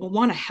because they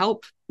want to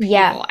help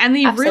people, and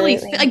they absolutely.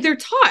 Really like they're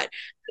taught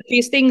that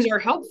these things are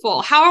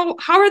helpful. How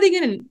are they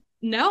going to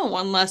know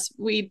unless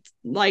we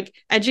like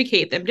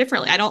educate them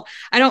differently? I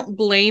don't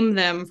blame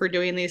them for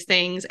doing these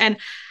things. And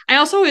I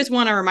also always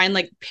want to remind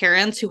like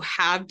parents who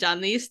have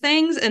done these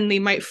things and they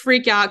might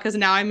freak out because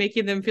now I'm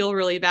making them feel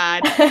really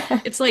bad.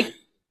 It's like,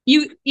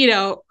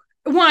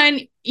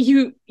 one,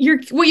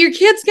 what your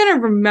kid's gonna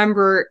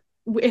remember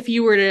if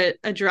you were to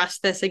address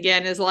this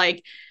again is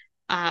like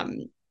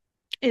um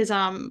is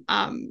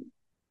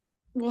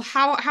well,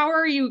 how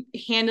are you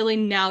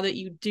handling now that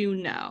you do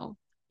know?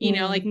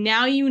 Like Mm.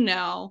 now you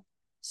know.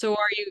 So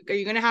are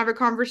you going to have a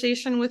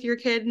conversation with your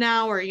kid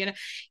now, or are you going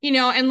to,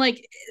 and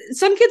like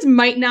some kids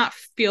might not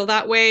feel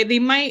that way. They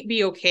might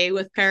be okay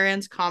with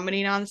parents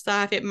commenting on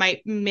stuff. It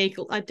might make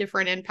a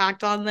different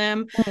impact on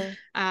them.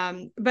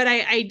 Mm. But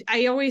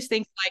I always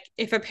think like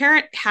if a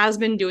parent has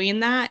been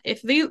doing that,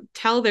 if they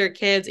tell their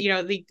kids,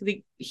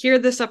 they hear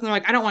this stuff and they're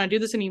like, I don't want to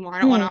do this anymore. I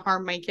don't want Mm. to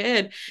harm my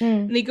kid.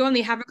 Mm. And they go and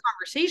they have a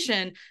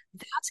conversation,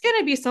 that's going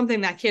to be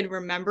something that kid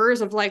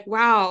remembers of like,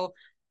 wow,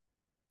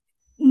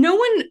 no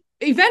one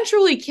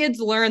eventually kids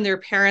learn their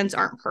parents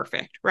aren't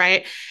perfect,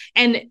 right?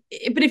 And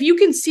but if you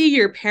can see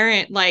your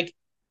parent like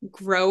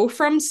grow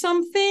from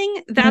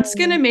something, that's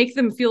going to Mm. make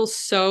them feel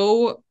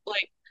so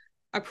like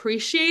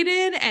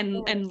appreciated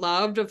and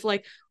loved of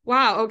like,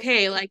 wow,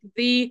 okay, like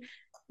they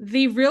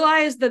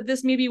realized that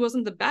this maybe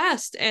wasn't the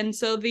best, and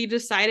so they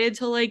decided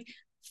to like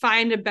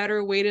find a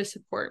better way to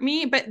support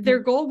me, but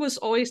their Mm. goal was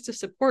always to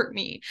support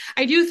me.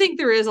 I do think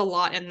there is a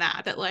lot in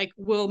that like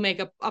will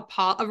make a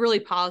really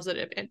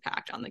positive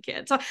impact on the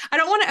kids. So I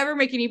don't want to ever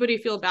make anybody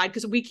feel bad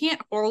because we can't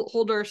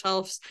hold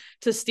ourselves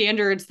to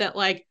standards that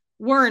like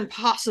were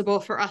impossible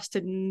for us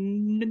to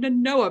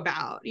know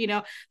about.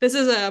 This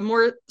is a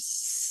more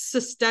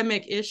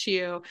systemic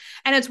issue,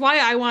 and it's why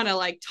I want to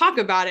like talk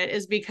about it,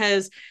 is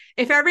because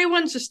if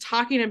everyone's just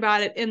talking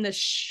about it in the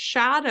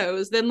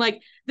shadows, then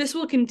like this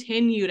will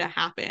continue to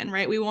happen,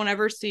 right? We won't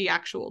ever see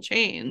actual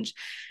change.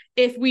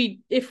 If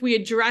we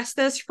address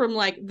this from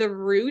like the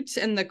roots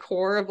and the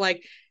core of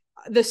like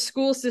the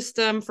school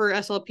system for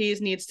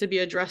SLPs needs to be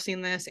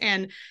addressing this,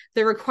 and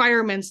the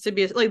requirements to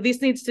be like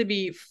these needs to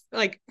be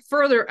like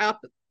further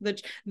up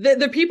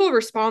the people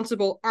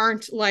responsible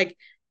aren't like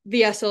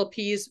the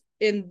SLPs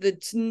in the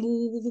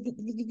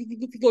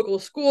local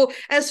school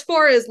as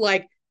far as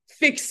like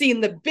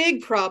fixing the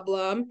big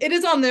problem. It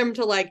is on them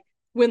to like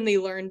when they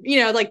learn,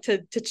 like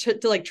to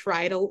like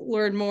try to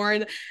learn more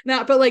and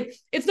that, but like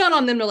it's not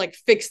on them to like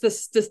fix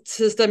this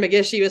systemic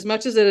issue as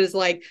much as it is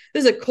like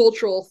this is a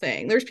cultural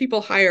thing. There's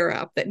people higher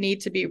up that need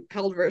to be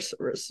held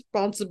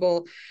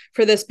responsible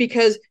for this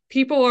because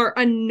people are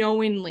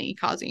unknowingly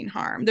causing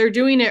harm. They're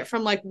doing it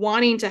from like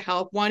wanting to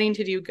help, wanting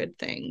to do good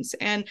things,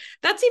 and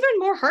that's even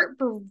more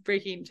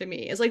heartbreaking to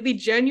me. Is like they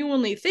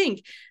genuinely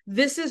think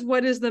this is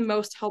what is the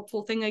most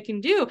helpful thing I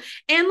can do,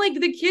 and like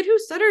the kid who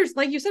stutters,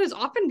 like you said, is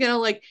often gonna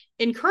like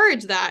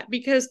encourage that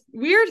because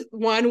we're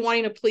one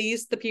wanting to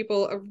please the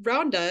people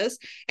around us,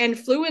 and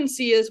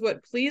fluency is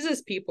what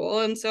pleases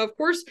people, and so of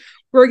course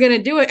we're going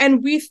to do it,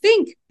 and we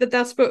think that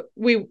that's what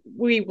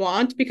we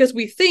want because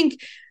we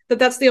think that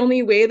that's the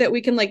only way that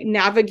we can like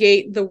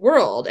navigate the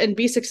world and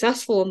be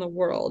successful in the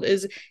world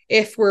is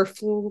if we're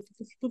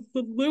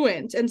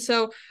fluent. And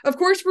so of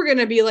course we're going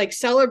to be like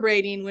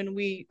celebrating when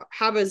we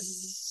have a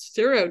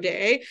 0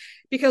 day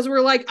because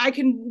we're like, I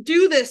can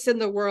do this in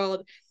the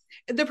world.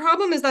 The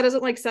problem is that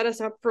doesn't like set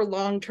us up for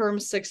long-term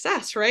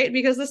success, right?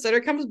 Because the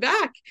stutter comes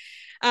back.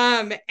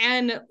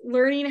 And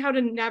learning how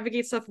to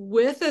navigate stuff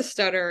with a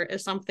stutter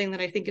is something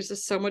that I think is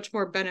just so much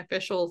more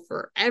beneficial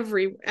for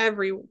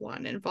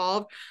everyone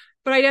involved.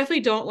 But I definitely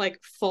don't like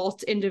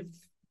fault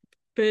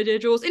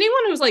individuals.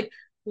 Anyone who's like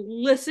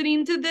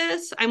listening to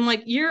this, I'm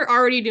like, you're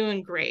already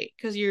doing great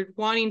because you're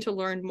wanting to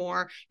learn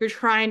more. You're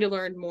trying to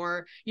learn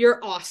more.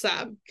 You're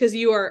awesome because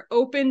you are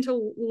open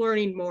to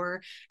learning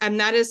more. And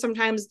that is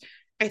sometimes,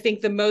 I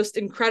think, the most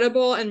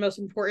incredible and most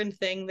important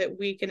thing that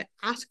we can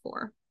ask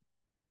for.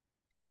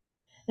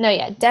 No,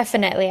 yeah,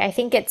 definitely. I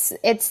think it's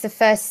the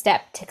first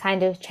step to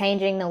kind of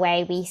changing the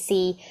way we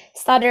see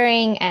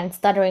stuttering and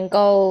stuttering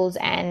goals.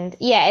 And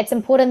yeah, it's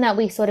important that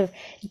we sort of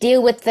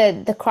deal with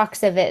the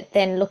crux of it,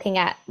 then looking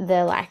at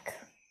the like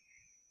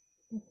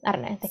I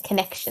don't know, the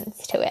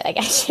connections to it, I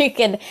guess you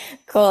can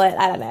call it.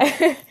 I don't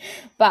know.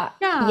 But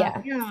Yeah,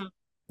 yeah, yeah.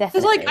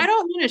 Because like I definitely.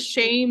 don't want to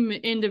shame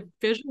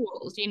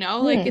individuals,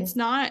 like Hmm. it's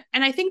not,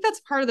 and I think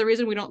that's part of the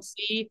reason we don't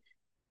see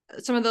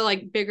some of the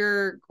like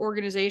bigger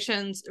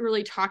organizations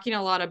really talking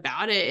a lot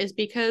about it is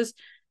because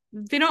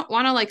they don't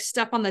want to like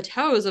step on the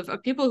toes of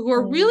people who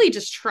are Mm. really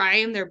just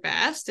trying their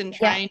best and Yeah,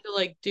 trying to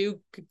like do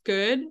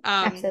good.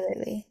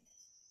 absolutely.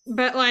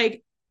 But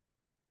like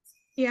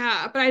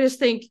yeah, but I just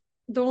think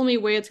the only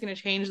way it's going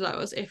to change though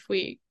is if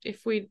we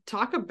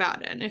talk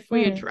about it and if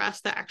we Mm.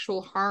 address the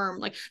actual harm.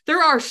 Like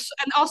there are,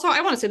 and also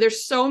I want to say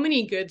there's so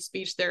many good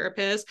speech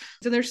therapists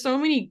and there's so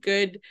many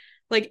good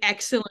like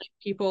excellent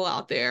people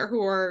out there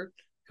who are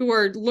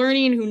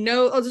learning, who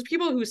know, there's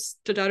people who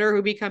stutter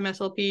who become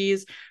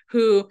SLPs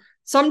who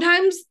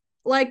sometimes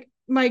like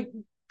my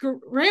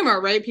grandma,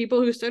 right?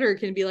 People who stutter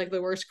can be like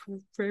the worst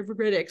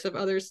critics of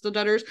other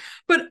stutters.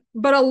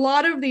 But a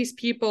lot of these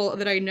people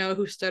that I know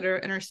who stutter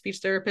and are speech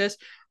therapists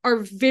are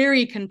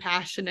very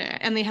compassionate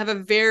and they have a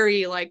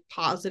very like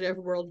positive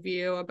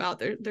worldview about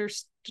their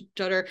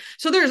stutter.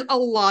 So there's a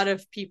lot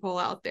of people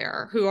out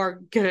there who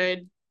are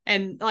good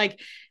and like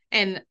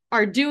and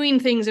are doing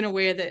things in a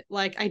way that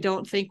like I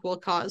don't think will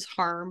cause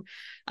harm.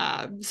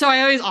 So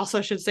I always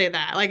also should say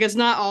that like it's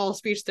not all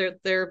speech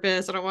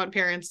therapists. I don't want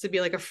parents to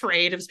be like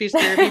afraid of speech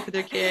therapy for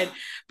their kid,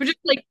 but just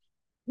like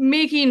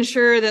making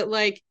sure that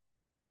like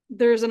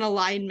there's an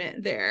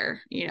alignment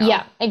there, you know.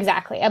 Yeah,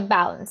 exactly. A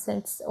balance.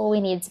 It's all we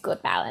need is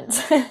good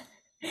balance.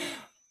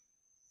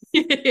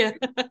 Yeah.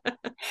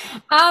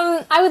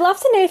 I would love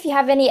to know if you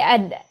have any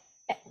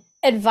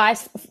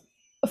advice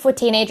for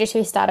teenagers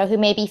who stutter, who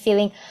may be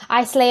feeling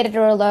isolated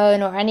or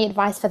alone, or any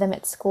advice for them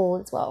at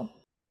school as well.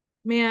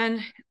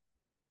 Man,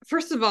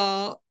 first of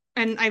all,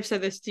 and I've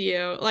said this to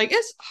you, like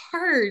it's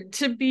hard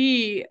to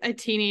be a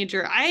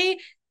teenager. I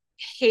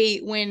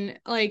hate when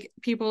like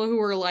people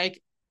who are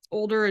like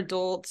older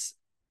adults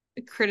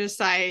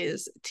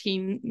criticize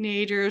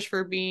teenagers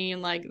for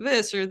being like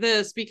this or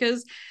this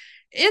because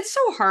it's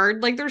so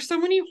hard. Like there's so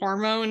many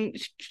hormone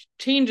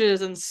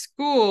changes in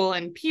school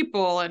and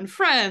people and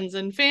friends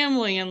and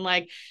family and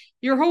like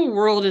your whole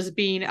world is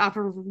being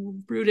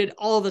uprooted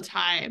all the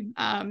time.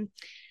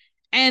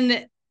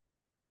 And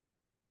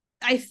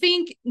I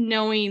think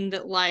knowing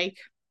that like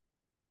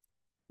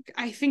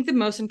I think the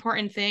most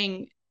important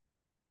thing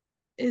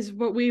is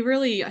what we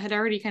really had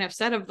already kind of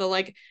said of the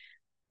like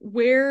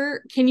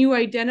where can you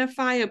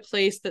identify a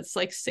place that's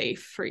like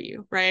safe for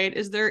you, right?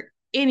 Is there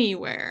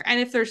anywhere? And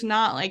if there's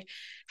not, like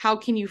how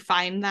can you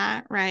find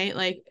that, right?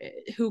 Like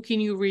who can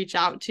you reach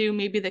out to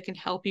maybe that can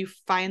help you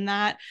find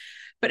that?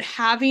 But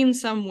having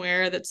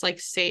somewhere that's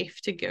like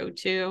safe to go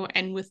to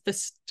and with the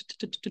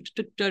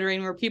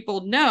stuttering where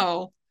people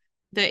know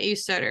that you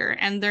stutter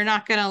and they're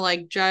not going to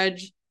like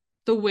judge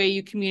the way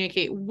you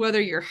communicate,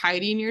 whether you're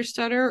hiding your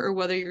stutter or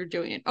whether you're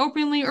doing it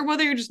openly or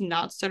whether you're just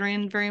not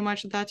stuttering very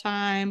much at that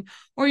time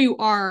or you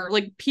are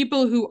like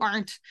people who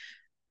aren't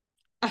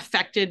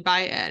affected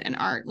by it and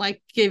aren't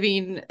like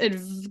giving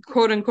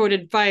quote unquote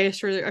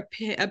advice or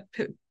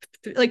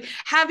like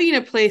having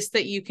a place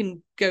that you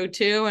can go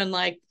to and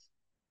like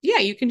yeah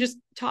you can just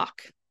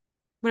talk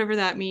whatever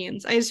that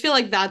means. I just feel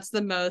like that's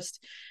the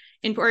most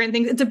important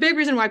thing. It's a big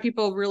reason why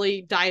people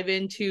really dive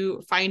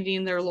into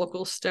finding their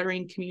local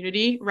stuttering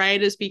community,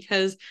 right? Is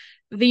because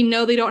they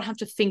know they don't have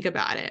to think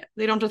about it.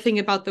 They don't have to think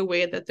about the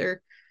way that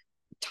they're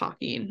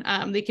talking.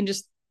 They can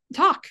just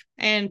talk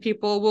and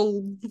people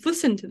will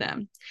listen to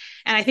them.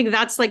 And I think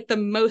that's like the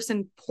most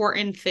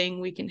important thing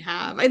we can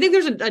have. I think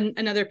there's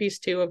another piece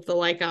too of the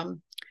like,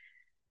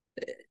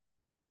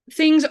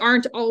 things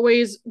aren't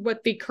always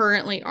what they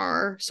currently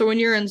are. So when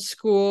you're in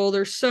school,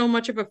 there's so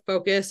much of a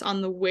focus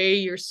on the way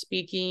you're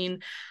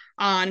speaking,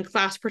 on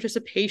class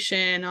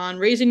participation, on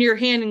raising your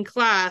hand in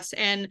class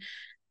and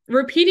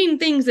repeating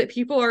things that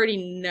people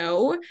already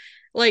know.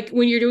 Like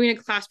when you're doing a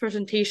class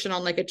presentation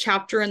on like a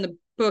chapter in the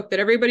book that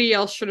everybody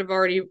else should have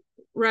already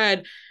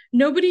read,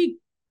 nobody's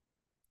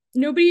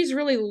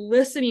really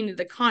listening to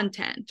the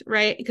content,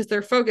 right? Because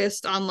they're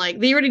focused on like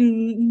they already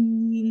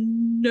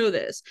know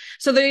this,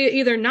 so they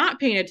either not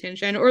paying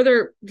attention or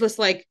they're just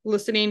like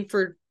listening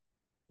for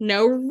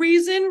no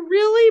reason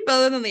really, but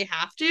other than they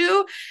have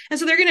to. And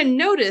so they're going to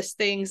notice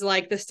things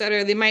like the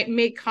stutter. They might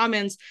make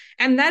comments,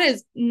 and that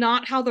is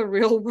not how the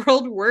real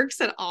world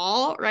works at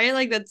all, right?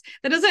 Like that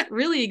doesn't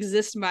really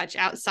exist much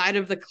outside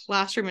of the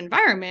classroom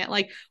environment.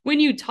 Like when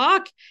you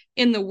talk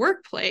in the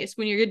workplace,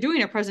 when you're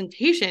doing a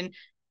presentation,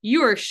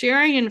 you are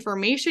sharing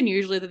information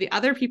usually that the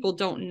other people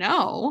don't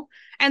know.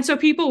 And so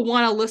people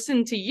want to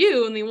listen to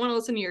you and they want to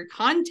listen to your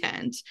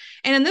content.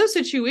 And in those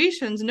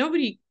situations,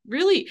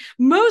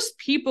 most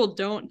people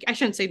don't, I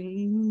shouldn't say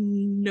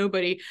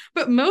nobody,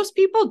 but most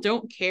people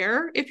don't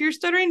care if you're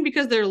stuttering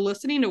because they're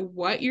listening to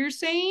what you're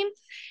saying.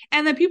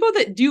 And the people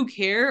that do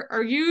care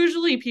are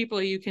usually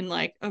people you can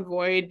like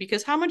avoid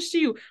because how much do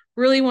you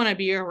really want to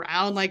be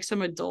around like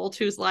some adult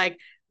who's like,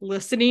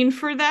 listening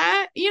for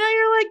that,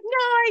 you're like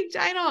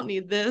no, I don't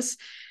need this.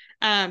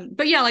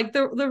 But yeah, like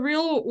the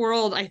real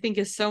world I think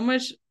is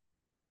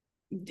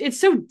it's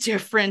so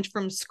different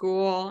from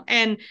school.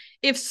 And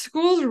if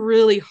school's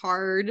really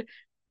hard,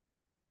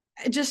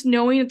 just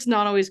knowing it's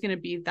not always going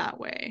to be that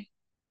way.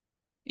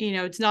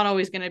 It's not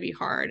always going to be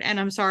hard, and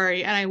I'm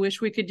sorry, and I wish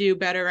we could do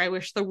better. I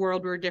wish the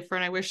world were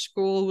different. I wish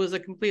school was a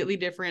completely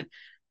different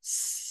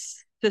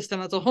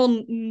system. That's a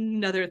whole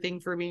nother thing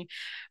for me.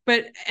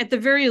 But at the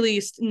very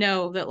least,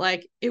 know that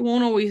like it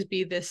won't always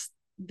be this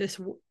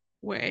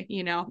way,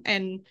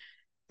 And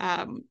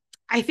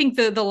I think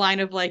the line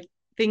of like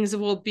things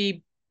will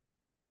be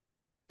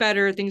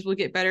better, things will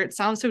get better. It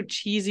sounds so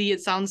cheesy.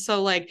 It sounds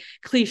so like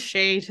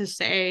cliche to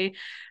say,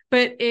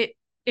 but it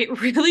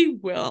really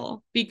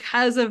will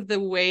because of the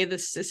way the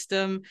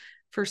system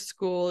for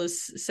school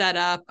is set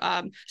up.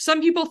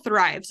 Some people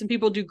thrive, some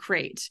people do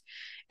great.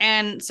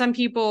 And some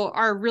people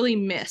are really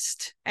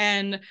missed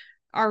and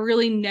are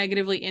really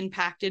negatively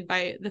impacted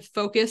by the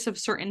focus of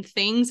certain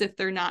things if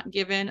they're not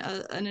given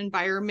an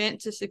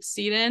environment to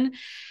succeed in.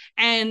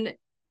 And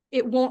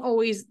it won't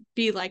always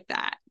be like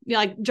that.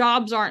 Like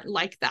jobs aren't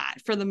like that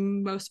for the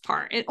most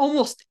part, it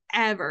almost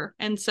ever.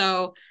 And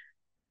so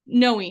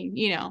knowing,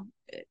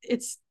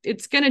 it's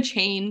going to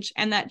change.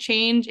 And that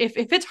change, if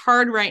it's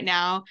hard right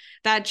now,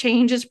 that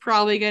change is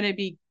probably going to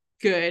be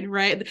good,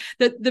 right?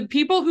 The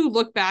people who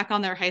look back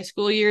on their high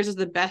school years as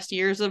the best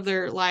years of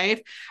their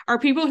life are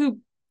people who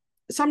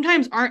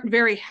sometimes aren't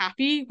very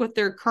happy with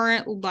their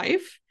current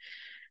life.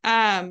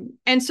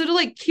 And so to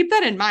like keep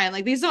that in mind,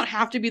 like these don't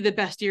have to be the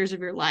best years of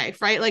your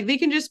life, right? Like they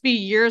can just be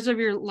years of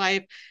your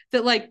life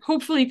that like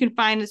hopefully you can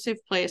find a safe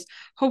place.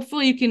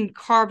 Hopefully you can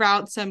carve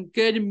out some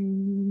good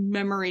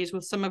memories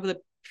with some of the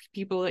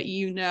people that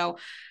you know,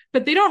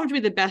 but they don't have to be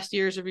the best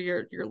years of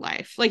your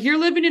life. Like you're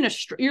living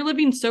you're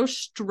living so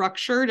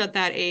structured at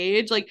that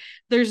age. Like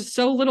there's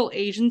so little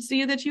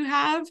agency that you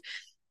have,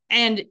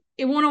 and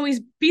it won't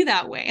always be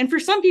that way. And for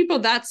some people,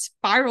 that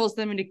spirals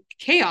them into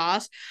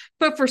chaos.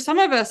 But for some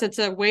of us, it's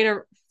a way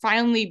to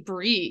finally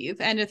breathe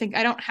and to think,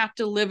 I don't have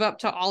to live up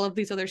to all of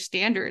these other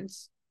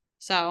standards.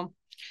 So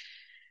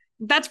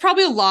that's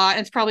probably a lot.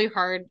 It's probably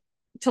hard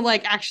to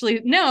like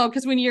actually know,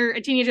 because when you're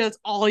a teenager, that's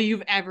all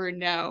you've ever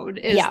known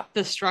is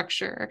the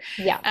structure.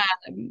 Yeah.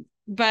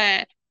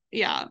 But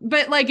yeah,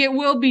 but like it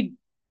will be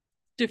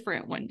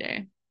different one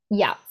day.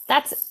 Yeah,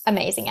 that's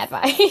amazing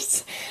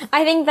advice.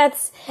 I think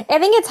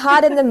it's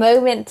hard in the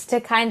moment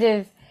to kind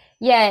of,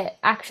 yeah,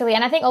 actually.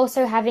 And I think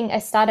also having a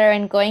stutter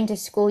and going to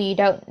school, you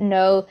don't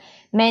know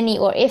many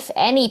or if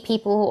any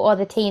people or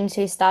the teens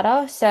who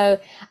stutter. So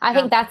I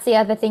think that's the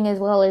other thing as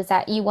well, is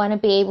that you want to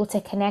be able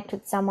to connect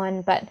with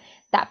someone, but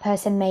that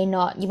person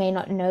you may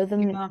not know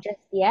them just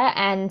yet.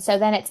 And so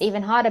then it's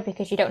even harder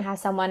because you don't have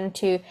someone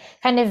to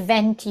kind of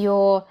vent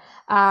your,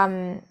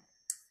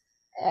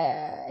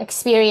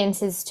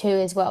 experiences too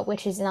as well,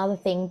 which is another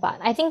thing. But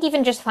I think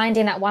even just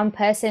finding that one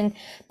person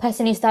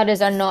who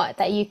stutters or not,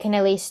 that you can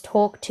at least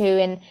talk to.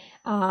 And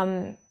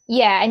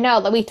I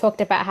know that we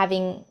talked about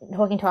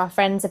talking to our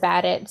friends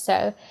about it,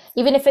 so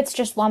even if it's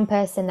just one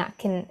person, that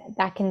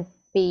can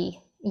be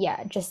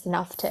just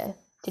enough to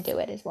do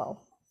it as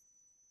well.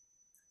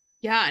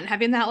 Yeah, and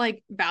having that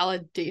like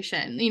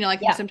validation, like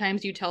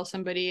sometimes you tell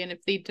somebody and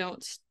if they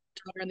don't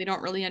stutter and they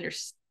don't really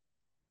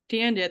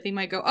understand it, they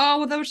might go, oh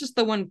well, that was just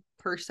the one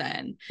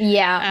person,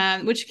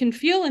 which can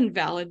feel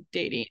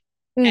invalidating.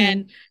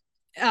 And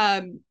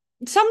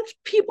some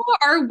people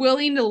are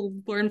willing to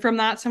learn from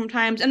that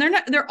sometimes, and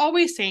they're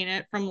always saying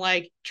it from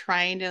like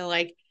trying to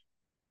like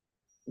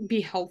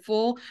be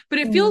helpful, but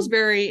it feels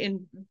very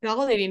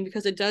invalidating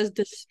because it does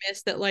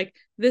dismiss that like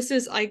this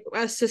is like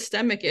a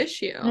systemic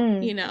issue,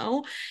 and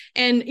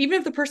even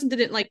if the person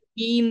didn't like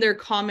mean their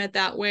comment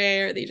that way,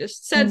 or they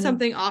just said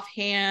something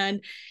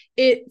offhand,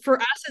 it for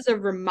us is a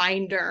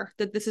reminder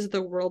that this is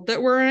the world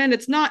that we're in.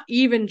 It's not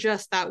even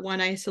just that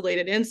one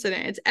isolated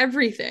incident, it's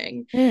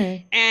everything.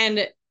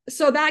 And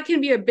so that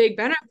can be a big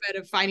benefit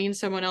of finding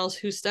someone else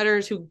who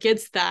stutters, who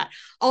gets that.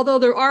 Although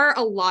there are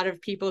a lot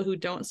of people who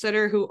don't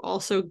stutter who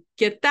also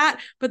get that,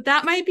 but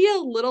that might be a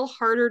little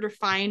harder to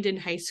find in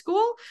high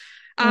school,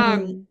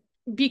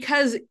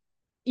 because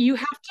you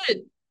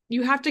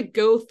have to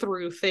go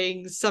through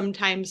things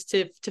sometimes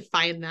to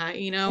find that,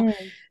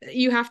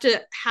 you have to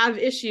have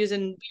issues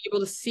and be able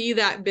to see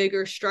that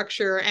bigger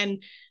structure.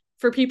 And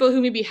for people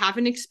who maybe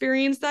haven't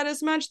experienced that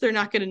as much, they're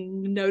not going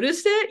to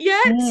notice it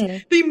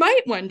yet. They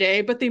might one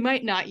day, but they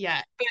might not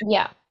yet.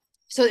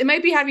 So it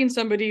might be having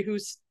somebody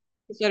who's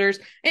stutters.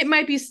 It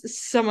might be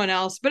someone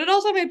else, but it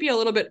also might be a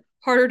little bit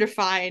harder to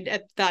find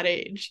at that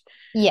age.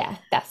 Yeah,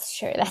 that's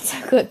true.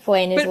 That's a good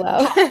point as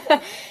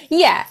well.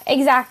 Yeah,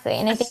 exactly.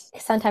 And I think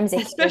sometimes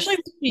it's especially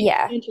with the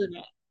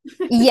internet.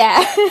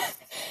 Yeah,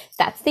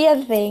 that's the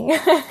other thing.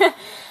 I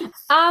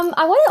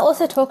want to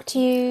also talk to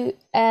you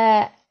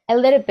a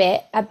little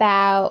bit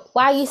about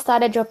why you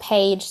started your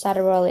page,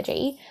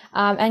 Stutterology,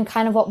 and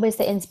kind of what was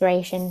the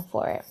inspiration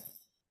for it.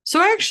 So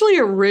I actually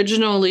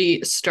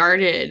originally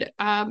started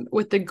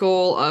with the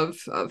goal of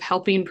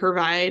helping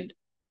provide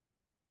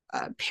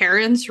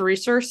parents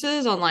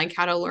resources on like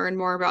how to learn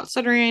more about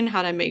stuttering,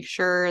 how to make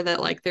sure that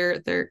like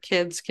their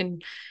kids can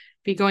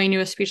be going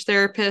to a speech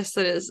therapist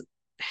that is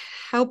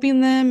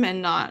helping them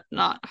and not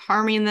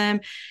harming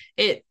them.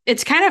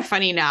 It's kind of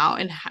funny now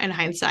in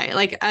hindsight.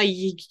 Like a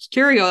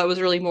year ago, that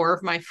was really more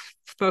of my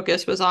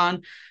focus was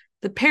on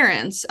the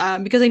parents,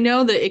 because I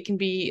know that it can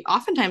be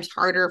oftentimes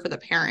harder for the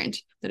parent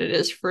than it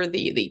is for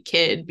the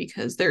kid,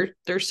 because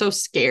they're so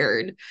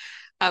scared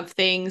of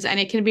things, and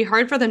it can be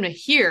hard for them to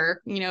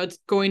hear, it's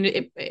going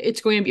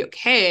to be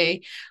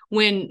okay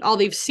when all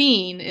they've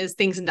seen is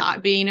things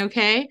not being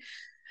okay.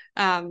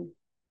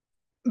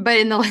 But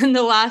in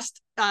the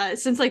last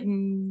since like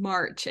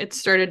March, it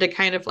started to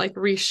kind of like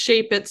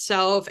reshape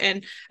itself,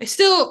 and I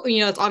still,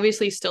 it's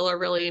obviously still a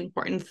really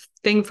important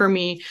thing for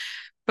me,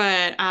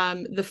 but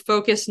the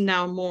focus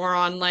now more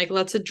on like,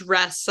 let's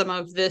address some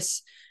of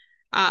this,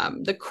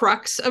 the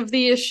crux of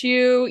the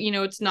issue.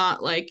 It's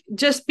not like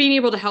just being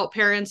able to help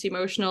parents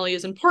emotionally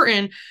is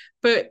important,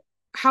 but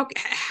how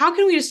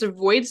can we just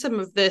avoid some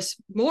of this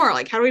more?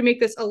 Like, how do we make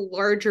this a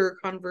larger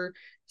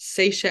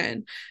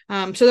conversation,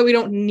 so that we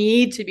don't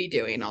need to be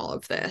doing all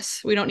of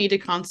this? We don't need to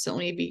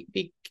constantly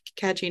be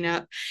catching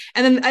up.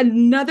 And then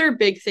another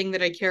big thing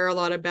that I care a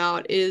lot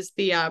about is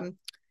the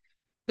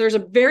there's a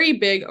very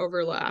big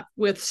overlap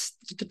with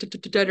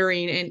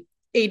stuttering and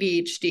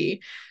ADHD.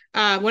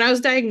 When I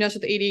was diagnosed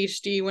with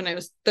ADHD when I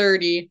was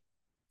 30,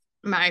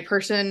 my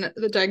person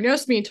that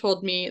diagnosed me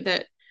told me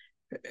that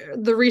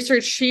the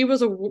research she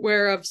was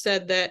aware of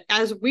said that,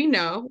 as we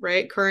know,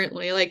 right,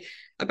 currently, like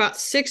about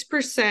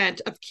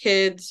 6% of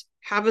kids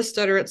have a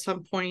stutter at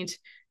some point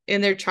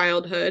in their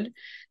childhood.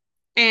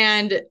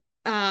 And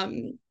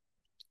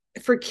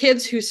for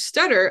kids who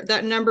stutter,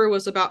 that number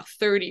was about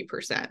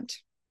 30%.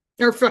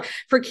 Or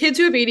for kids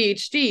who have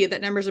ADHD,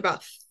 that number is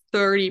about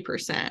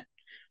 30%,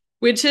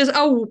 which is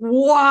a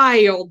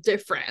wild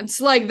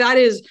difference. Like that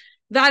is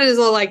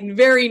a like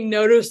very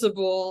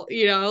noticeable,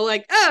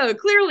 like, oh,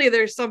 clearly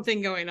there's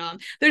something going on.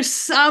 There's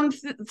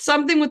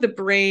something with the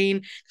brain,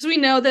 because we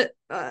know that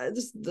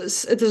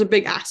there's a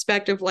big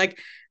aspect of like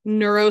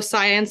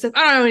neuroscience. I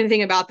don't know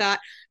anything about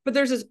that, but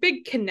there's this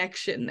big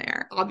connection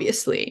there,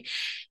 obviously.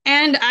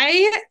 And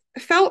I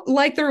felt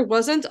like there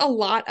wasn't a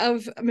lot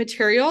of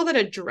material that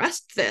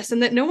addressed this,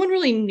 and that no one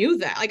really knew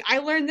that. Like, I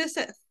learned this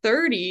at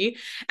 30,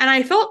 and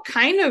I felt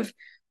kind of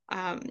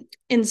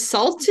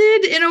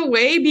insulted in a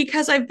way,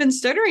 because I've been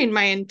stuttering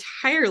my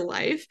entire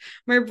life.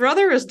 My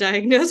brother was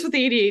diagnosed with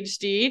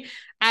ADHD.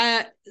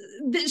 That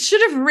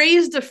should have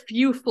raised a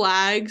few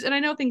flags, and I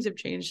know things have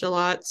changed a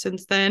lot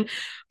since then,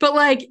 but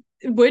like,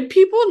 would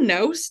people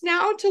know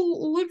now to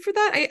look for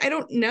that? I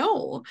don't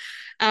know.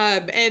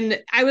 And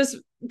I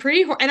was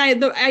pretty, and I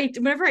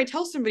whenever I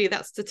tell somebody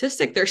that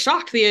statistic, they're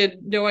shocked. They had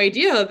no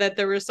idea that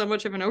there was so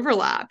much of an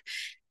overlap.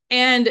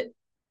 And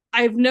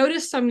I've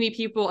noticed so many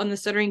people in the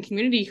stuttering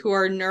community who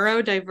are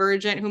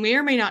neurodivergent, who may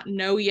or may not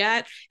know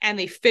yet, and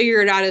they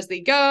figure it out as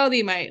they go.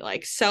 They might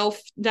like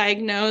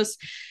self-diagnose,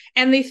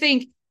 and they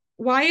think,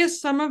 why is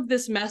some of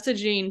this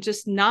messaging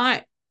just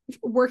not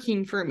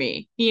working for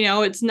me?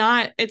 It's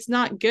not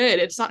good.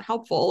 It's not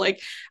helpful.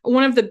 Like,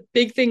 one of the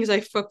big things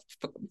I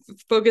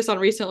focus on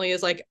recently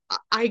is like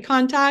eye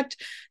contact.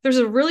 There's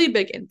a really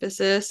big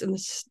emphasis in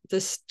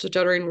this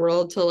stuttering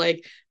world to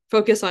like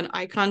focus on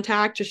eye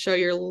contact to show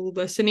you're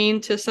listening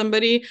to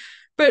somebody.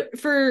 But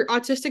for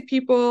autistic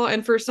people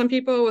and for some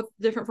people with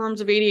different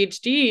forms of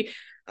ADHD,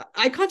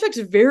 eye contact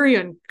is very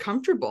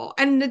uncomfortable.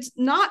 And it's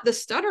not the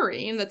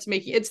stuttering that's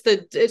making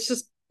it's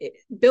just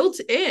built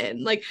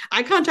in. Like,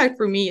 eye contact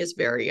for me is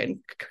very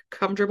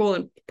uncomfortable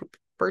in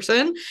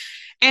person.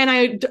 And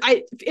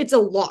I it's a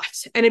lot,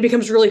 and it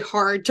becomes really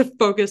hard to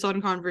focus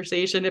on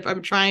conversation if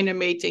I'm trying to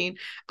maintain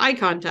eye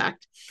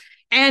contact.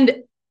 And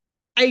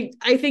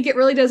I think it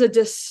really does a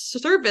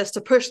disservice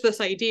to push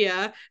this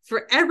idea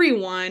for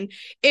everyone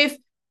if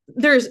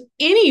there's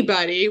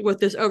anybody with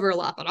this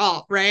overlap at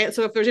all, right?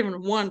 So if there's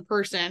even one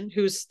person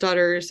who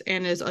stutters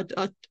and is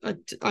autistic,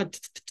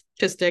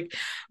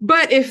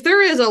 but if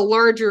there is a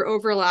larger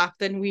overlap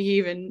than we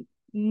even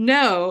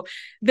know,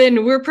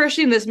 then we're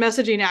pushing this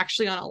messaging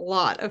actually on a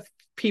lot of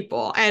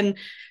people. And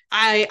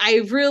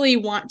I really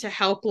want to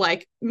help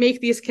like make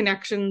these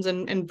connections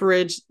and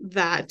bridge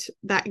that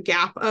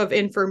gap of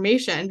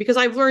information, because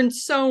I've learned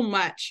so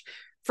much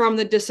from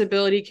the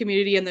disability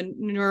community and the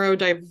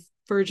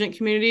neurodivergent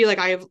community. Like,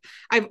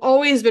 I've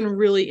always been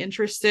really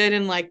interested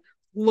in like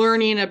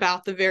learning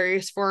about the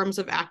various forms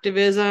of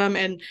activism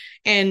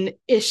and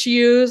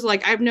issues.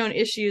 Like, I've known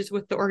issues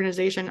with the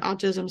organization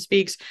Autism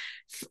Speaks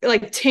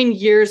like 10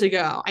 years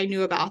ago. I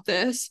knew about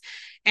this,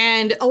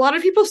 and a lot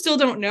of people still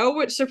don't know,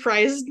 which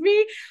surprised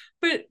me.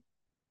 But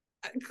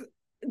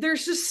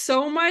there's just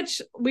so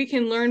much we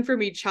can learn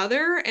from each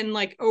other, and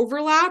like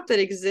overlap that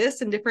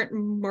exists in different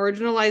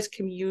marginalized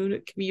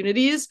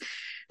communities.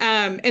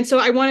 And so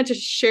I want to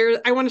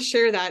share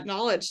that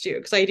knowledge too,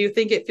 because I do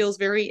think it feels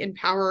very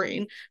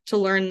empowering to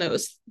learn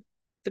those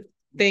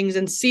things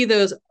and see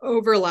those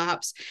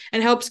overlaps,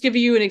 and helps give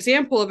you an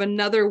example of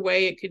another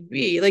way it could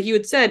be. Like you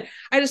had said,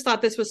 I just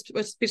thought this was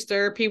what speech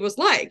therapy was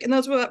like, and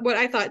that's what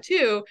I thought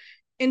too,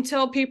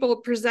 until people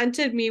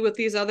presented me with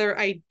these other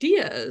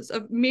ideas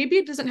of maybe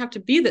it doesn't have to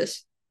be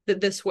this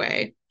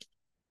way.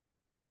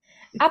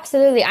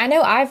 Absolutely. I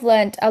know I've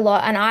learned a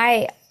lot, and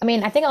I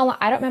mean, I think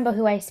I don't remember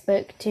who I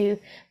spoke to,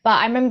 but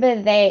I remember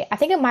I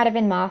think it might have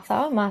been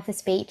Martha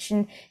Speech,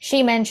 and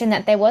she mentioned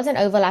that there was an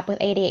overlap with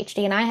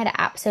ADHD, and I had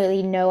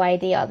absolutely no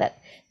idea that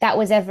that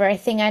was ever a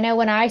thing. I know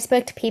when I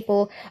spoke to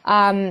people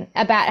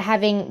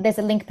about there's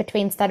a link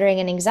between stuttering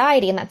and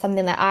anxiety, and that's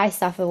something that I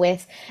suffer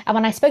with. And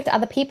when I spoke to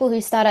other people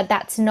who stuttered,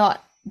 that's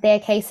not their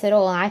case at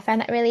all. And I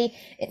found that really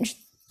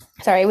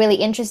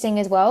interesting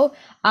as well.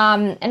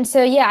 And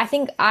so, yeah,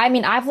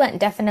 I've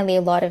learned definitely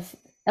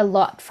a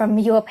lot from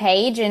your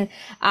page. And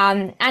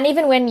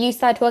even when you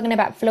started talking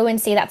about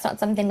fluency, that's not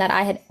something that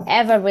I had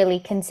ever really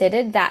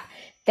considered, that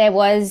there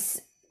was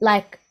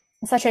like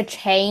such a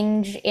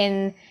change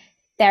in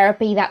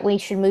therapy that we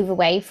should move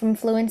away from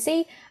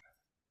fluency.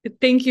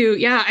 Thank you.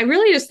 Yeah, I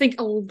really just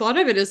think a lot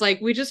of it is like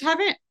we just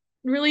haven't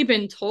really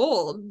been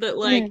told that,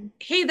 like,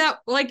 hey, that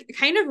like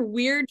kind of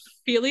weird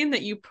feeling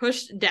that you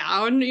pushed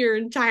down your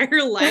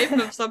entire life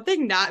of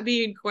something not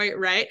being quite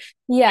right.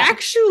 Yeah.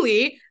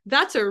 Actually,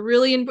 that's a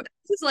really this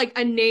is like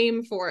a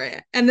name for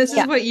it. And this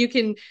is what you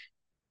can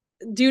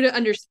do to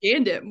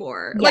understand it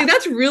more. Yeah. Like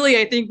that's really,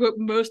 I think, what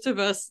most of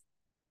us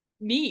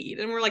need.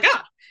 And we're like,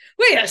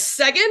 wait a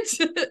second,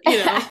 you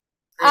know.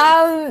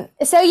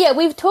 So yeah,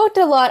 we've talked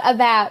a lot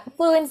about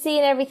fluency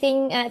and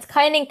everything, and it's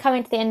kind of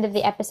coming to the end of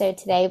the episode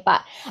today,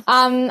 but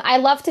I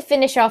love to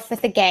finish off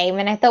with a game,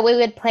 and I thought we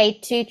would play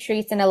Two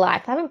Truths and a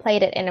Lie. I haven't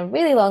played it in a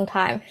really long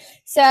time.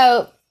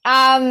 So,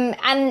 and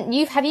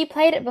have you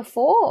played it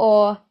before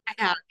or? I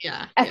have,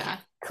 yeah. Okay, Yeah.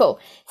 cool.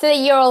 So that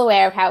you're all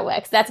aware of how it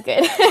works. That's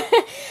good.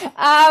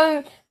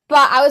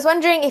 But I was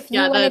wondering if you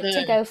wanted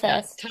to go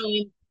first.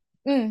 Telling.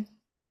 Mm.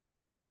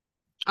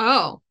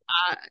 Oh,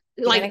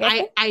 You like wanna go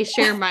first? I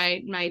share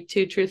my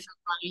two truths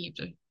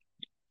and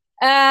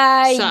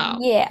lie. So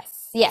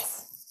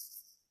Yes.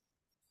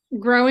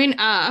 growing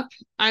up,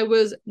 I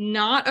was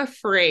not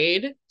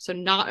afraid,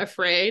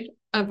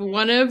 of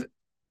one of,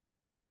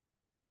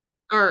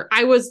 or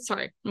I was,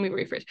 sorry, let me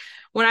rephrase.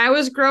 When I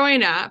was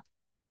growing up,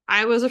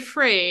 I was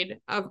afraid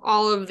of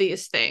all of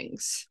these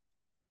things: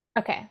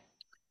 Okay.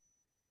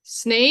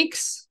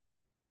 snakes,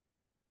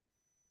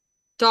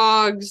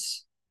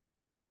 dogs,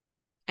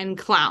 and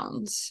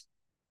clowns.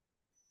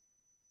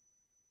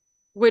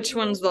 Which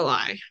one's the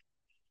lie?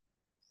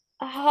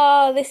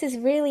 Oh, this is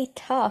really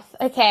tough.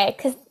 Okay,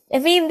 because I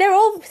mean they're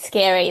all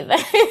scary though.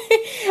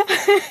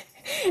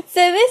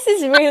 So this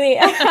is really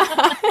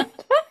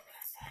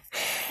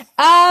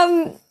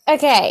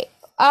okay.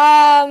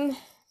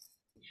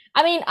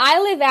 I mean, I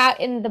live out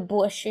in the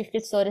bush, you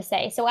could sort of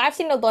say. So I've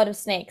seen a lot of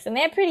snakes and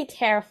they're pretty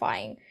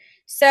terrifying.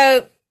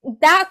 So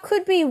that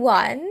could be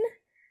one.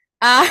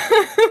 Uh,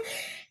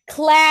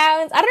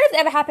 clowns. I don't know if it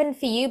ever happened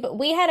for you, but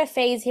we had a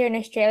phase here in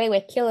Australia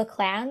where killer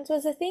clowns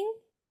was a thing.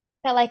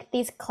 That like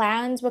these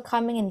clowns were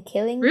coming and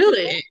killing people.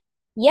 Really?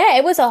 Yeah,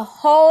 it was a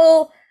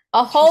whole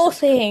Jesus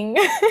thing.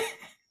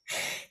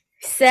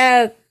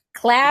 So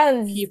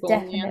clowns people,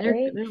 man, they're definitely.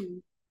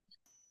 good.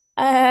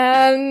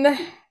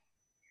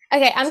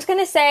 Okay, I'm just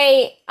gonna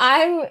say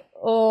I'm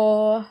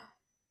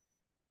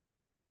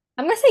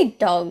gonna say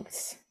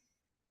dogs.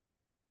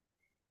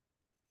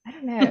 I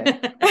don't know.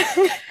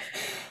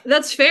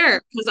 That's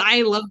fair because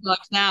I love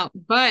dogs now.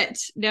 But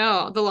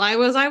no, the lie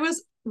was I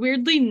was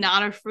weirdly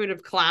not afraid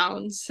of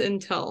clowns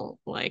until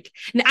like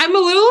I'm a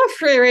little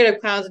afraid of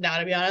clowns now,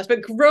 to be honest. But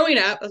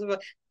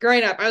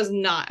I was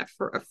not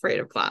afraid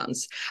of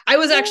clowns. I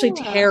was actually Oh,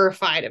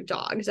 terrified of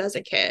dogs as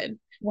a kid.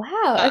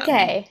 wow, Um,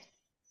 okay.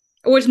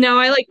 which now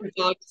I like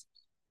dogs.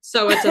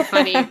 So it's a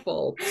funny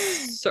full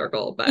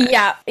circle, but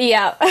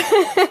Yeah.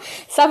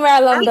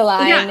 Somewhere along the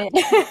yeah.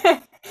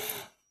 line.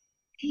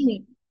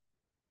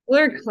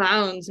 They're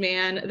clowns,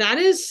 man. That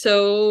is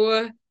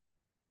so.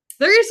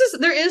 There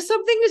is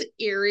something that's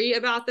eerie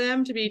about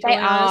them, to be They totally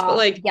honest. But are.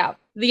 like, Yeah.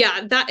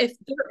 yeah, that if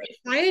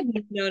I had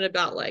known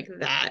about like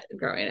that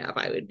growing up,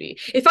 I would be.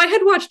 If I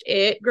had watched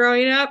it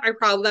growing up,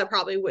 that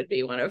probably would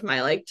be one of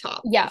my like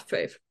top Yeah.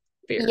 five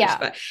fears. Yeah.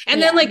 But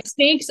and then Yeah. like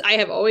snakes, I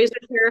have always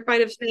been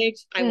terrified of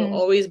snakes. I will Mm.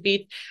 always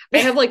be. I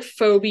have like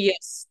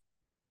phobias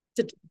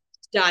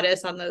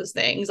status on those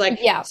things. Like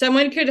Yeah.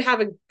 someone could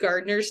have a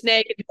gardener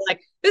snake and be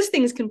like, this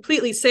thing's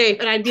completely safe.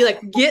 And I'd be like,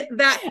 get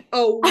that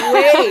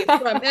away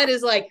from that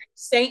is like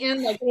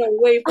Satan, like get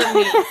away from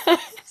me.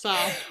 So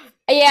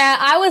Yeah,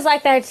 I was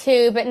like that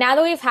too, but now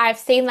that I've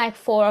seen like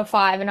four or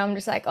five, and I'm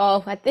just like,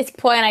 oh, at this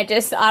point, I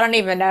don't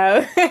even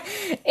know.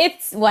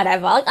 It's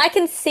whatever. Like, I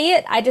can see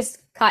it, I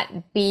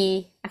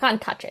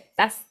can't touch it.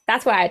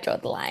 That's where I draw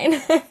the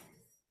line.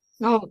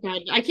 oh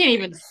god, I can't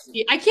even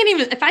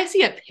if I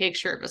see a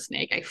picture of a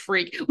snake, I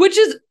freak, which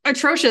is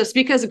atrocious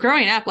because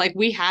growing up, like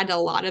we had a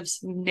lot of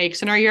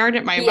snakes in our yard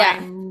at my Yeah,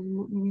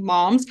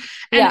 mom's,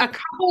 and yeah. a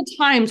couple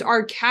times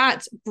our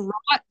cats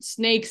brought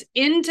snakes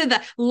into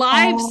the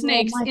live Oh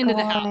snakes my into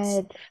the house.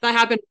 God. That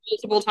happened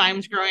multiple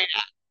times growing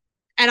up.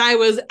 And I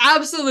was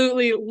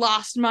absolutely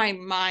lost my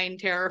mind,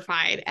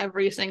 terrified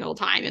every single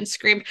time and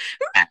screamed.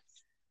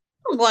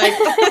 I'm like,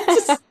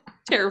 that's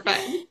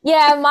terrifying.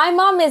 Yeah, my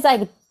mom is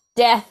like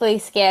deathly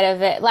scared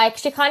of it. Like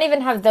she can't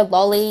even have the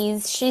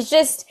lollies. She's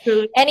just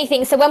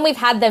anything. So when we've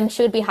had them,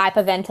 she would be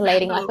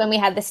hyperventilating. Like when we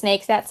had the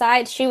snakes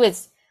outside, she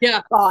was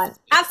Yeah. gone.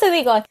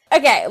 Absolutely gone.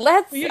 Okay,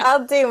 Yeah.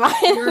 I'll do mine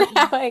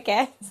now, I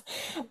guess.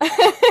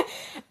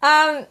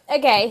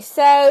 Okay,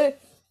 so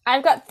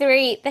I've got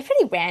three, they're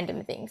pretty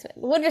random things, but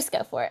we'll just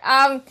go for it.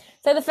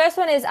 So the first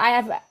one is I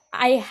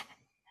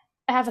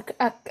have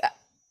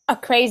a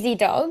crazy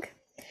dog.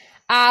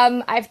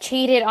 I've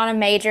cheated on a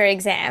major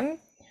exam,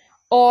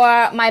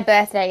 or my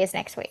birthday is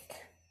next week.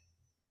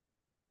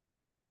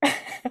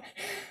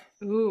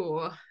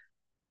 Ooh,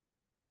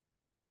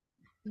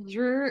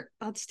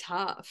 that's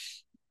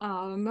tough.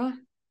 I'm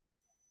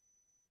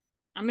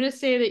gonna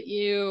say that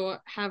you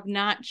have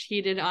not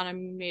cheated on a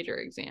major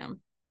exam.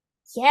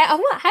 Yeah,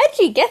 how did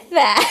you get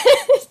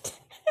that?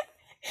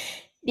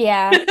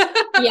 Yeah,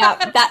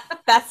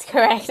 that's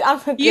correct. I'm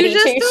a You goody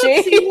just two don't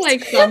seem shoes.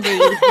 like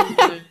somebody who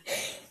would.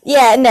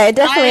 Yeah, no,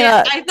 definitely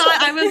not. I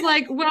thought I was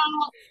like, well,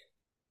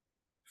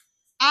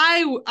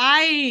 I don't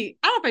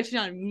know if I cheated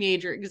on a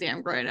major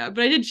exam growing up,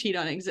 but I did cheat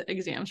on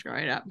exams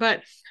growing up,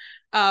 but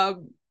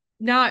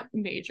not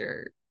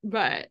major.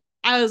 but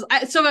I was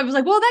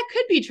like, well, that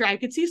could be true. I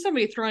could see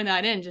somebody throwing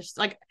that in, just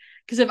like,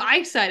 because if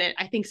I said it,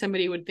 I think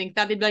somebody would think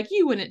that. They'd be like,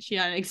 you wouldn't cheat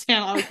on an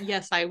exam. I was like,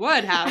 yes, I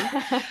would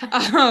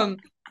have. Um,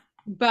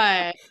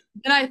 but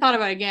then I thought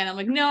about it again. I'm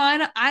like, no,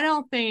 I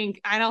don't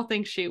think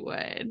she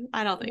would.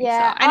 I don't think so.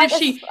 Yeah, And if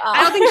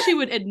I don't think she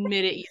would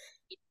admit it.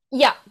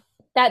 yeah,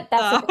 that's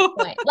a good So.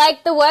 point.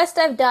 Like the worst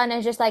I've done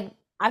is just like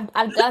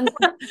I've done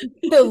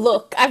the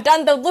look. I've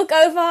done the look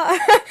over,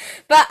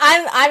 but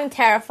I'm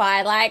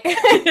terrified. Like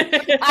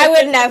I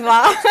would never.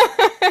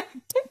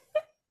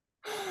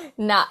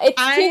 Nah,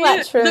 it's too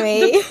much for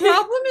me. The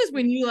problem is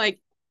when you like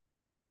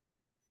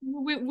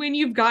when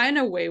you've gotten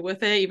away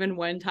with it even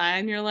one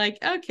time, you're like,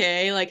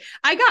 okay, like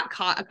I got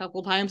caught a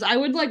couple times. I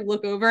would like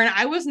look over and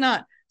I was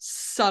not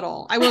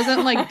subtle. I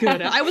wasn't like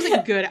good at I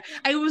wasn't good at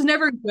I was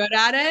never good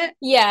at it.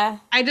 Yeah.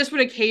 I just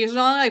would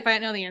occasionally, if I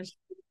didn't know the answer,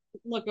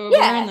 look over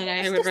and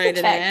then I would write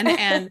it in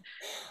and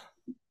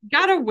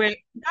got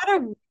away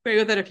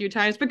with it a few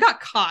times, but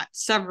got caught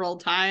several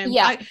times.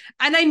 Yeah.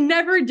 I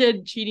never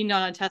did cheating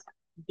on a test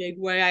in a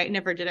big way. I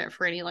never did it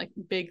for any like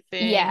big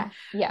thing. Yeah.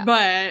 Yeah.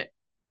 But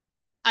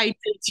I did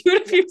do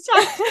it a few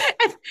times.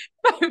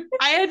 And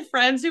I had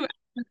friends who in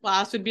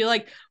class would be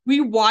like, we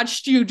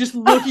watched you just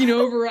looking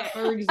over at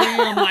our exam.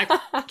 I'm like,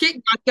 okay,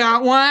 got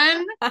that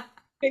one. Like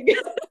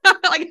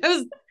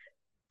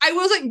I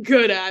wasn't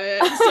good at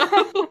it.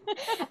 So.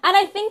 And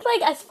I think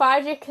like as far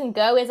as you can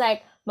go is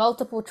like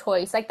multiple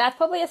choice. Like that's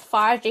probably as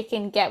far as you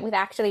can get with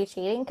actually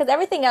cheating because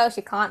everything else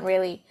you can't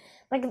really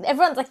like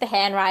everyone's like the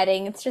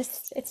handwriting. It's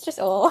just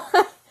all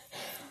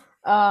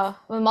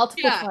with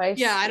multiple choice.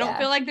 Yeah, I don't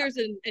feel like there's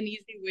an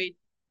easy way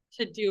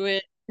to do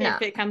it no.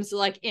 if it comes to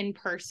like in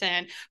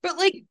person. But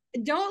like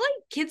don't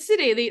like kids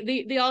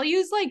today, they all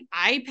use like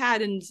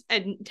iPad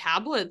and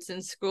tablets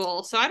in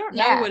school. So I don't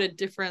know what a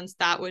difference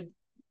that would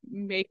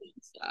make and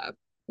stuff.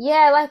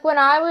 Yeah, like when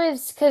I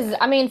was, because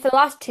I mean, for the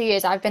last 2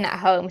 years I've been at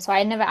home, so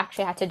I never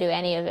actually had to do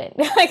any of it.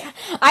 Like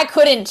I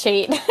couldn't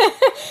cheat.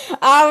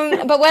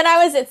 But when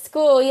I was at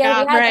school, we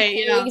had a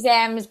few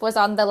exams was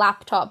on the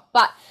laptop,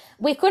 but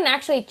we couldn't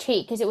actually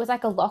cheat because it was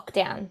like a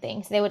lockdown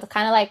thing. So they would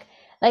kind of like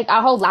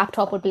our whole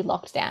laptop would be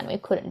locked down. We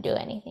couldn't do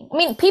anything. I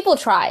mean, people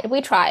tried.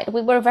 We tried.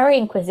 We were a very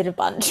inquisitive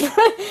bunch.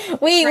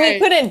 We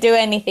couldn't do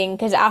anything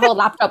because our whole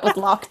laptop was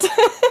locked.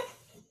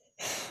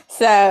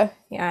 So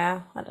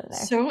yeah, I don't know.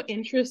 So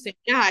interesting.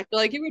 Yeah, I feel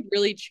like it would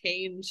really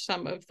change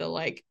some of the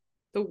like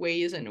the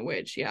ways in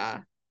which,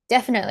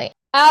 definitely.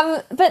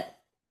 But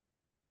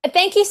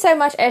thank you so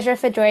much, Ezra,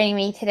 for joining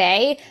me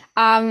today.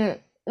 I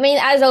mean,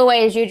 as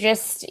always, you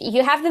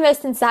have the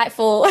most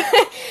insightful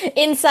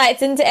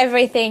insights into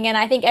everything, and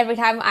I think every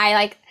time I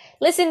like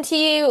listen to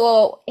you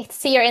or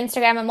see your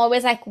Instagram, I'm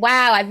always like,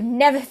 wow, I've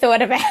never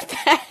thought about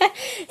that.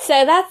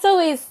 So that's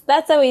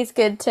always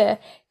good to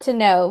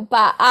know.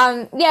 But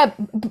yeah.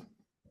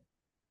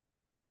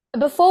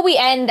 Before we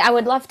end, I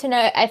would love to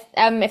know if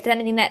there's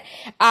anything that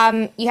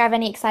you have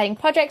any exciting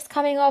projects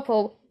coming up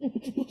or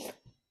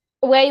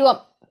where you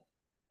want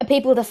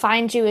people to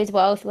find you as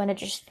well, if you want to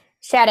just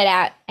shout it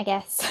out, I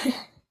guess.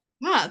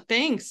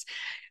 Thanks.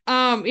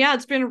 Yeah,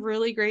 it's been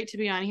really great to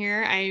be on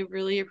here. I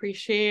really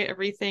appreciate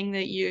everything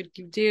that you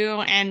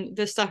do, and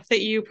the stuff that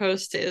you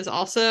post is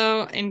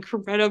also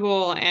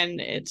incredible,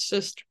 and it's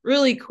just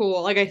really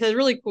cool. Like I said,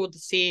 really cool to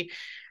see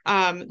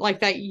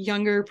like that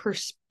younger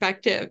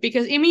perspective,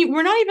 because I mean,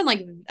 we're not even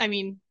like, I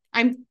mean,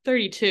 I'm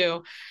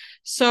 32.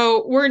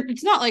 So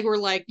it's not like we're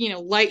like,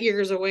 light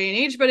years away in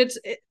age, but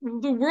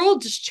the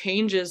world just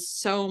changes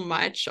so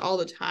much all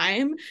the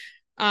time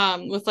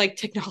with like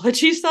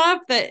technology stuff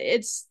that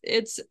it's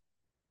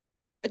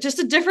just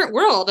a different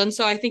world. And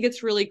so I think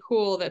it's really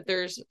cool that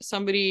there's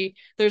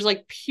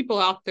like people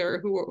out there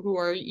who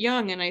are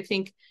young, and I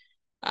think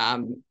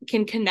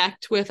can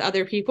connect with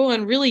other people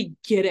and really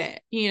get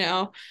it,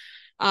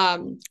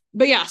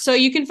 but yeah, so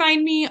you can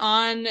find me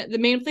on the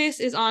main place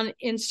is on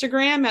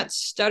Instagram at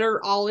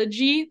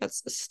stutterology.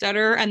 That's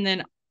stutter and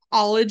then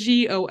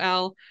ology,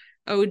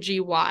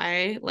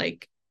 OLOGY,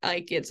 like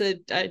it's a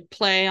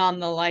play on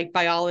the like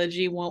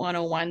biology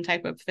 101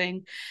 type of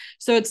thing.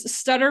 So it's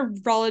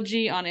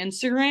stutterology on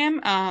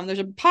Instagram. There's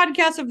a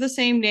podcast of the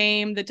same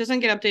name that doesn't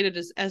get updated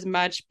as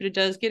much, but it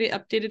does get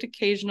updated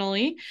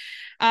occasionally.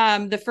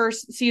 The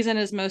first season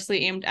is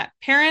mostly aimed at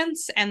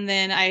parents, and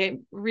then I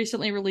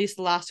recently released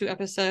the last 2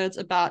 episodes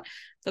about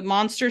the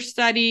monster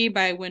study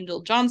by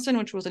Wendell Johnson,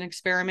 which was an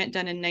experiment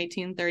done in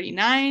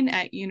 1939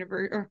 at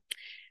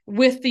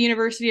with the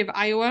University of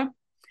Iowa,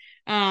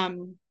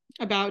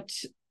 about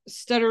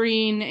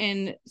stuttering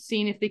and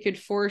seeing if they could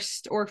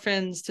force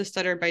orphans to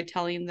stutter by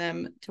telling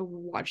them to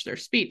watch their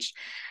speech.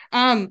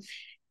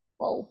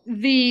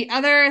 The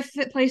other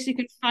place you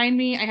can find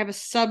me, I have a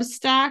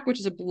Substack, which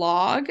is a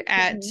blog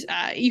at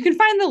you can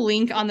find the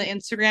link on the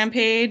Instagram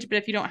page, but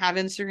if you don't have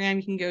Instagram,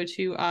 you can go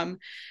to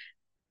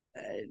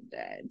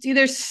it's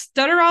either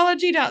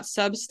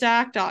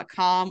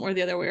stutterology.substack.com or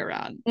the other way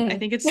around. I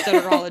think it's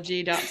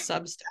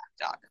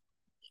stutterology.substack.com.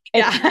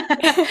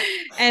 Yeah.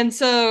 And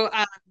so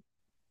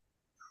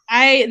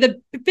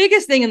the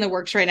biggest thing in the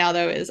works right now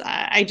though is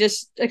I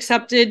just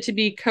accepted to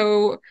be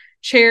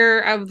co-chair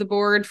of the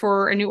board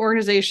for a new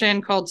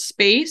organization called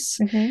Space,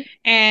 Mm-hmm.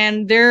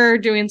 and they're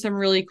doing some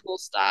really cool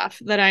stuff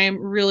that I am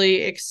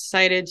really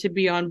excited to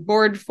be on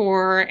board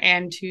for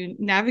and to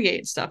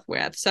navigate stuff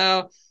with.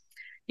 So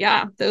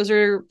yeah, those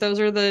are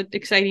the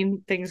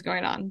exciting things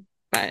going on.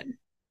 But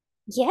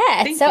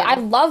Yeah, thank so I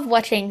you. love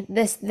watching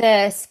this.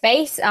 The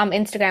space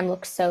Instagram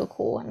looks so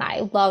cool, and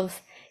I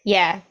love,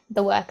 yeah,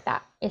 the work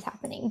that is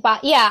happening.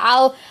 But yeah,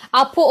 I'll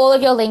put all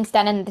of your links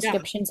down in the Yeah.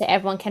 description so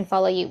everyone can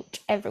follow you,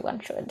 which everyone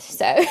should.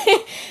 So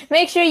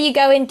make sure you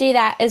go and do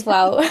that as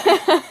well.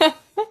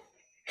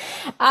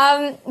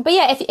 But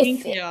yeah, Thank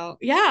if you.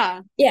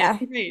 Yeah. yeah,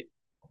 Great.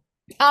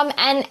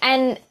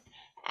 and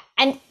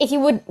if you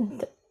would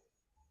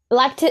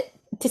like to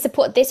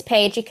support this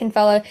page, you can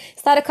follow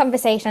Start a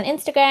Conversation on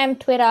Instagram,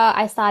 Twitter.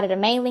 I started a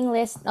mailing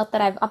list. Not that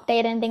I've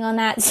updated anything on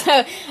that,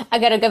 so I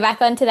got to go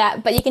back onto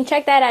that. But you can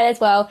check that out as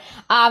well.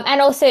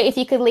 And also, if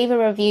you could leave a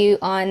review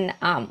on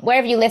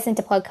wherever you listen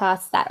to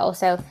podcasts, that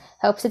also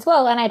helps as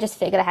well. And I just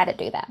figured I had to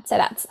do that, so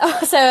that's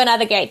also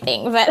another great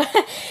thing. But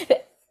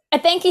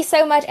thank you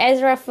so much,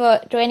 Ezra, for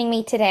joining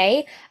me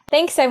today.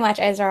 Thanks so much,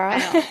 Ezra.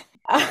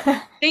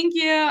 Thank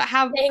you.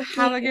 Have Thank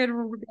have a you. good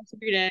rest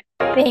of your day.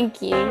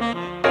 Thank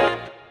you.